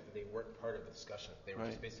effective if they weren't part of the discussion. They were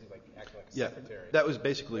just basically acting like a secretary. That was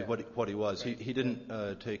basically what he was. Right. He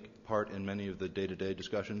didn't take part in many of the day-to-day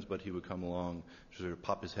discussions, but he would come along, sort of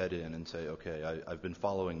pop his head in and say, okay, I've been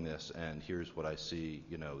following this, and here's what I see.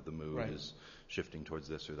 The mood is shifting towards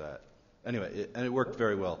this or that. Anyway, and it worked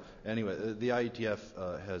very well. Anyway, the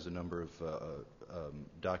IETF has a number of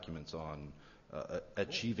documents on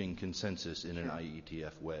achieving consensus in an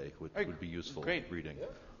IETF way, which would be useful reading.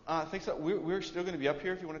 Thanks. We're still going to be up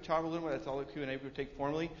here if you want to talk a little bit. That's all the Q&A we will take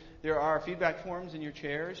formally. There are feedback forms in your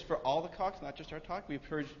chairs for all the talks, not just our talk. We've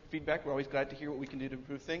heard feedback. We're always glad to hear what we can do to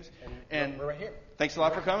improve things. And we're right here. Thanks a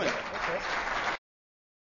lot for coming. Okay.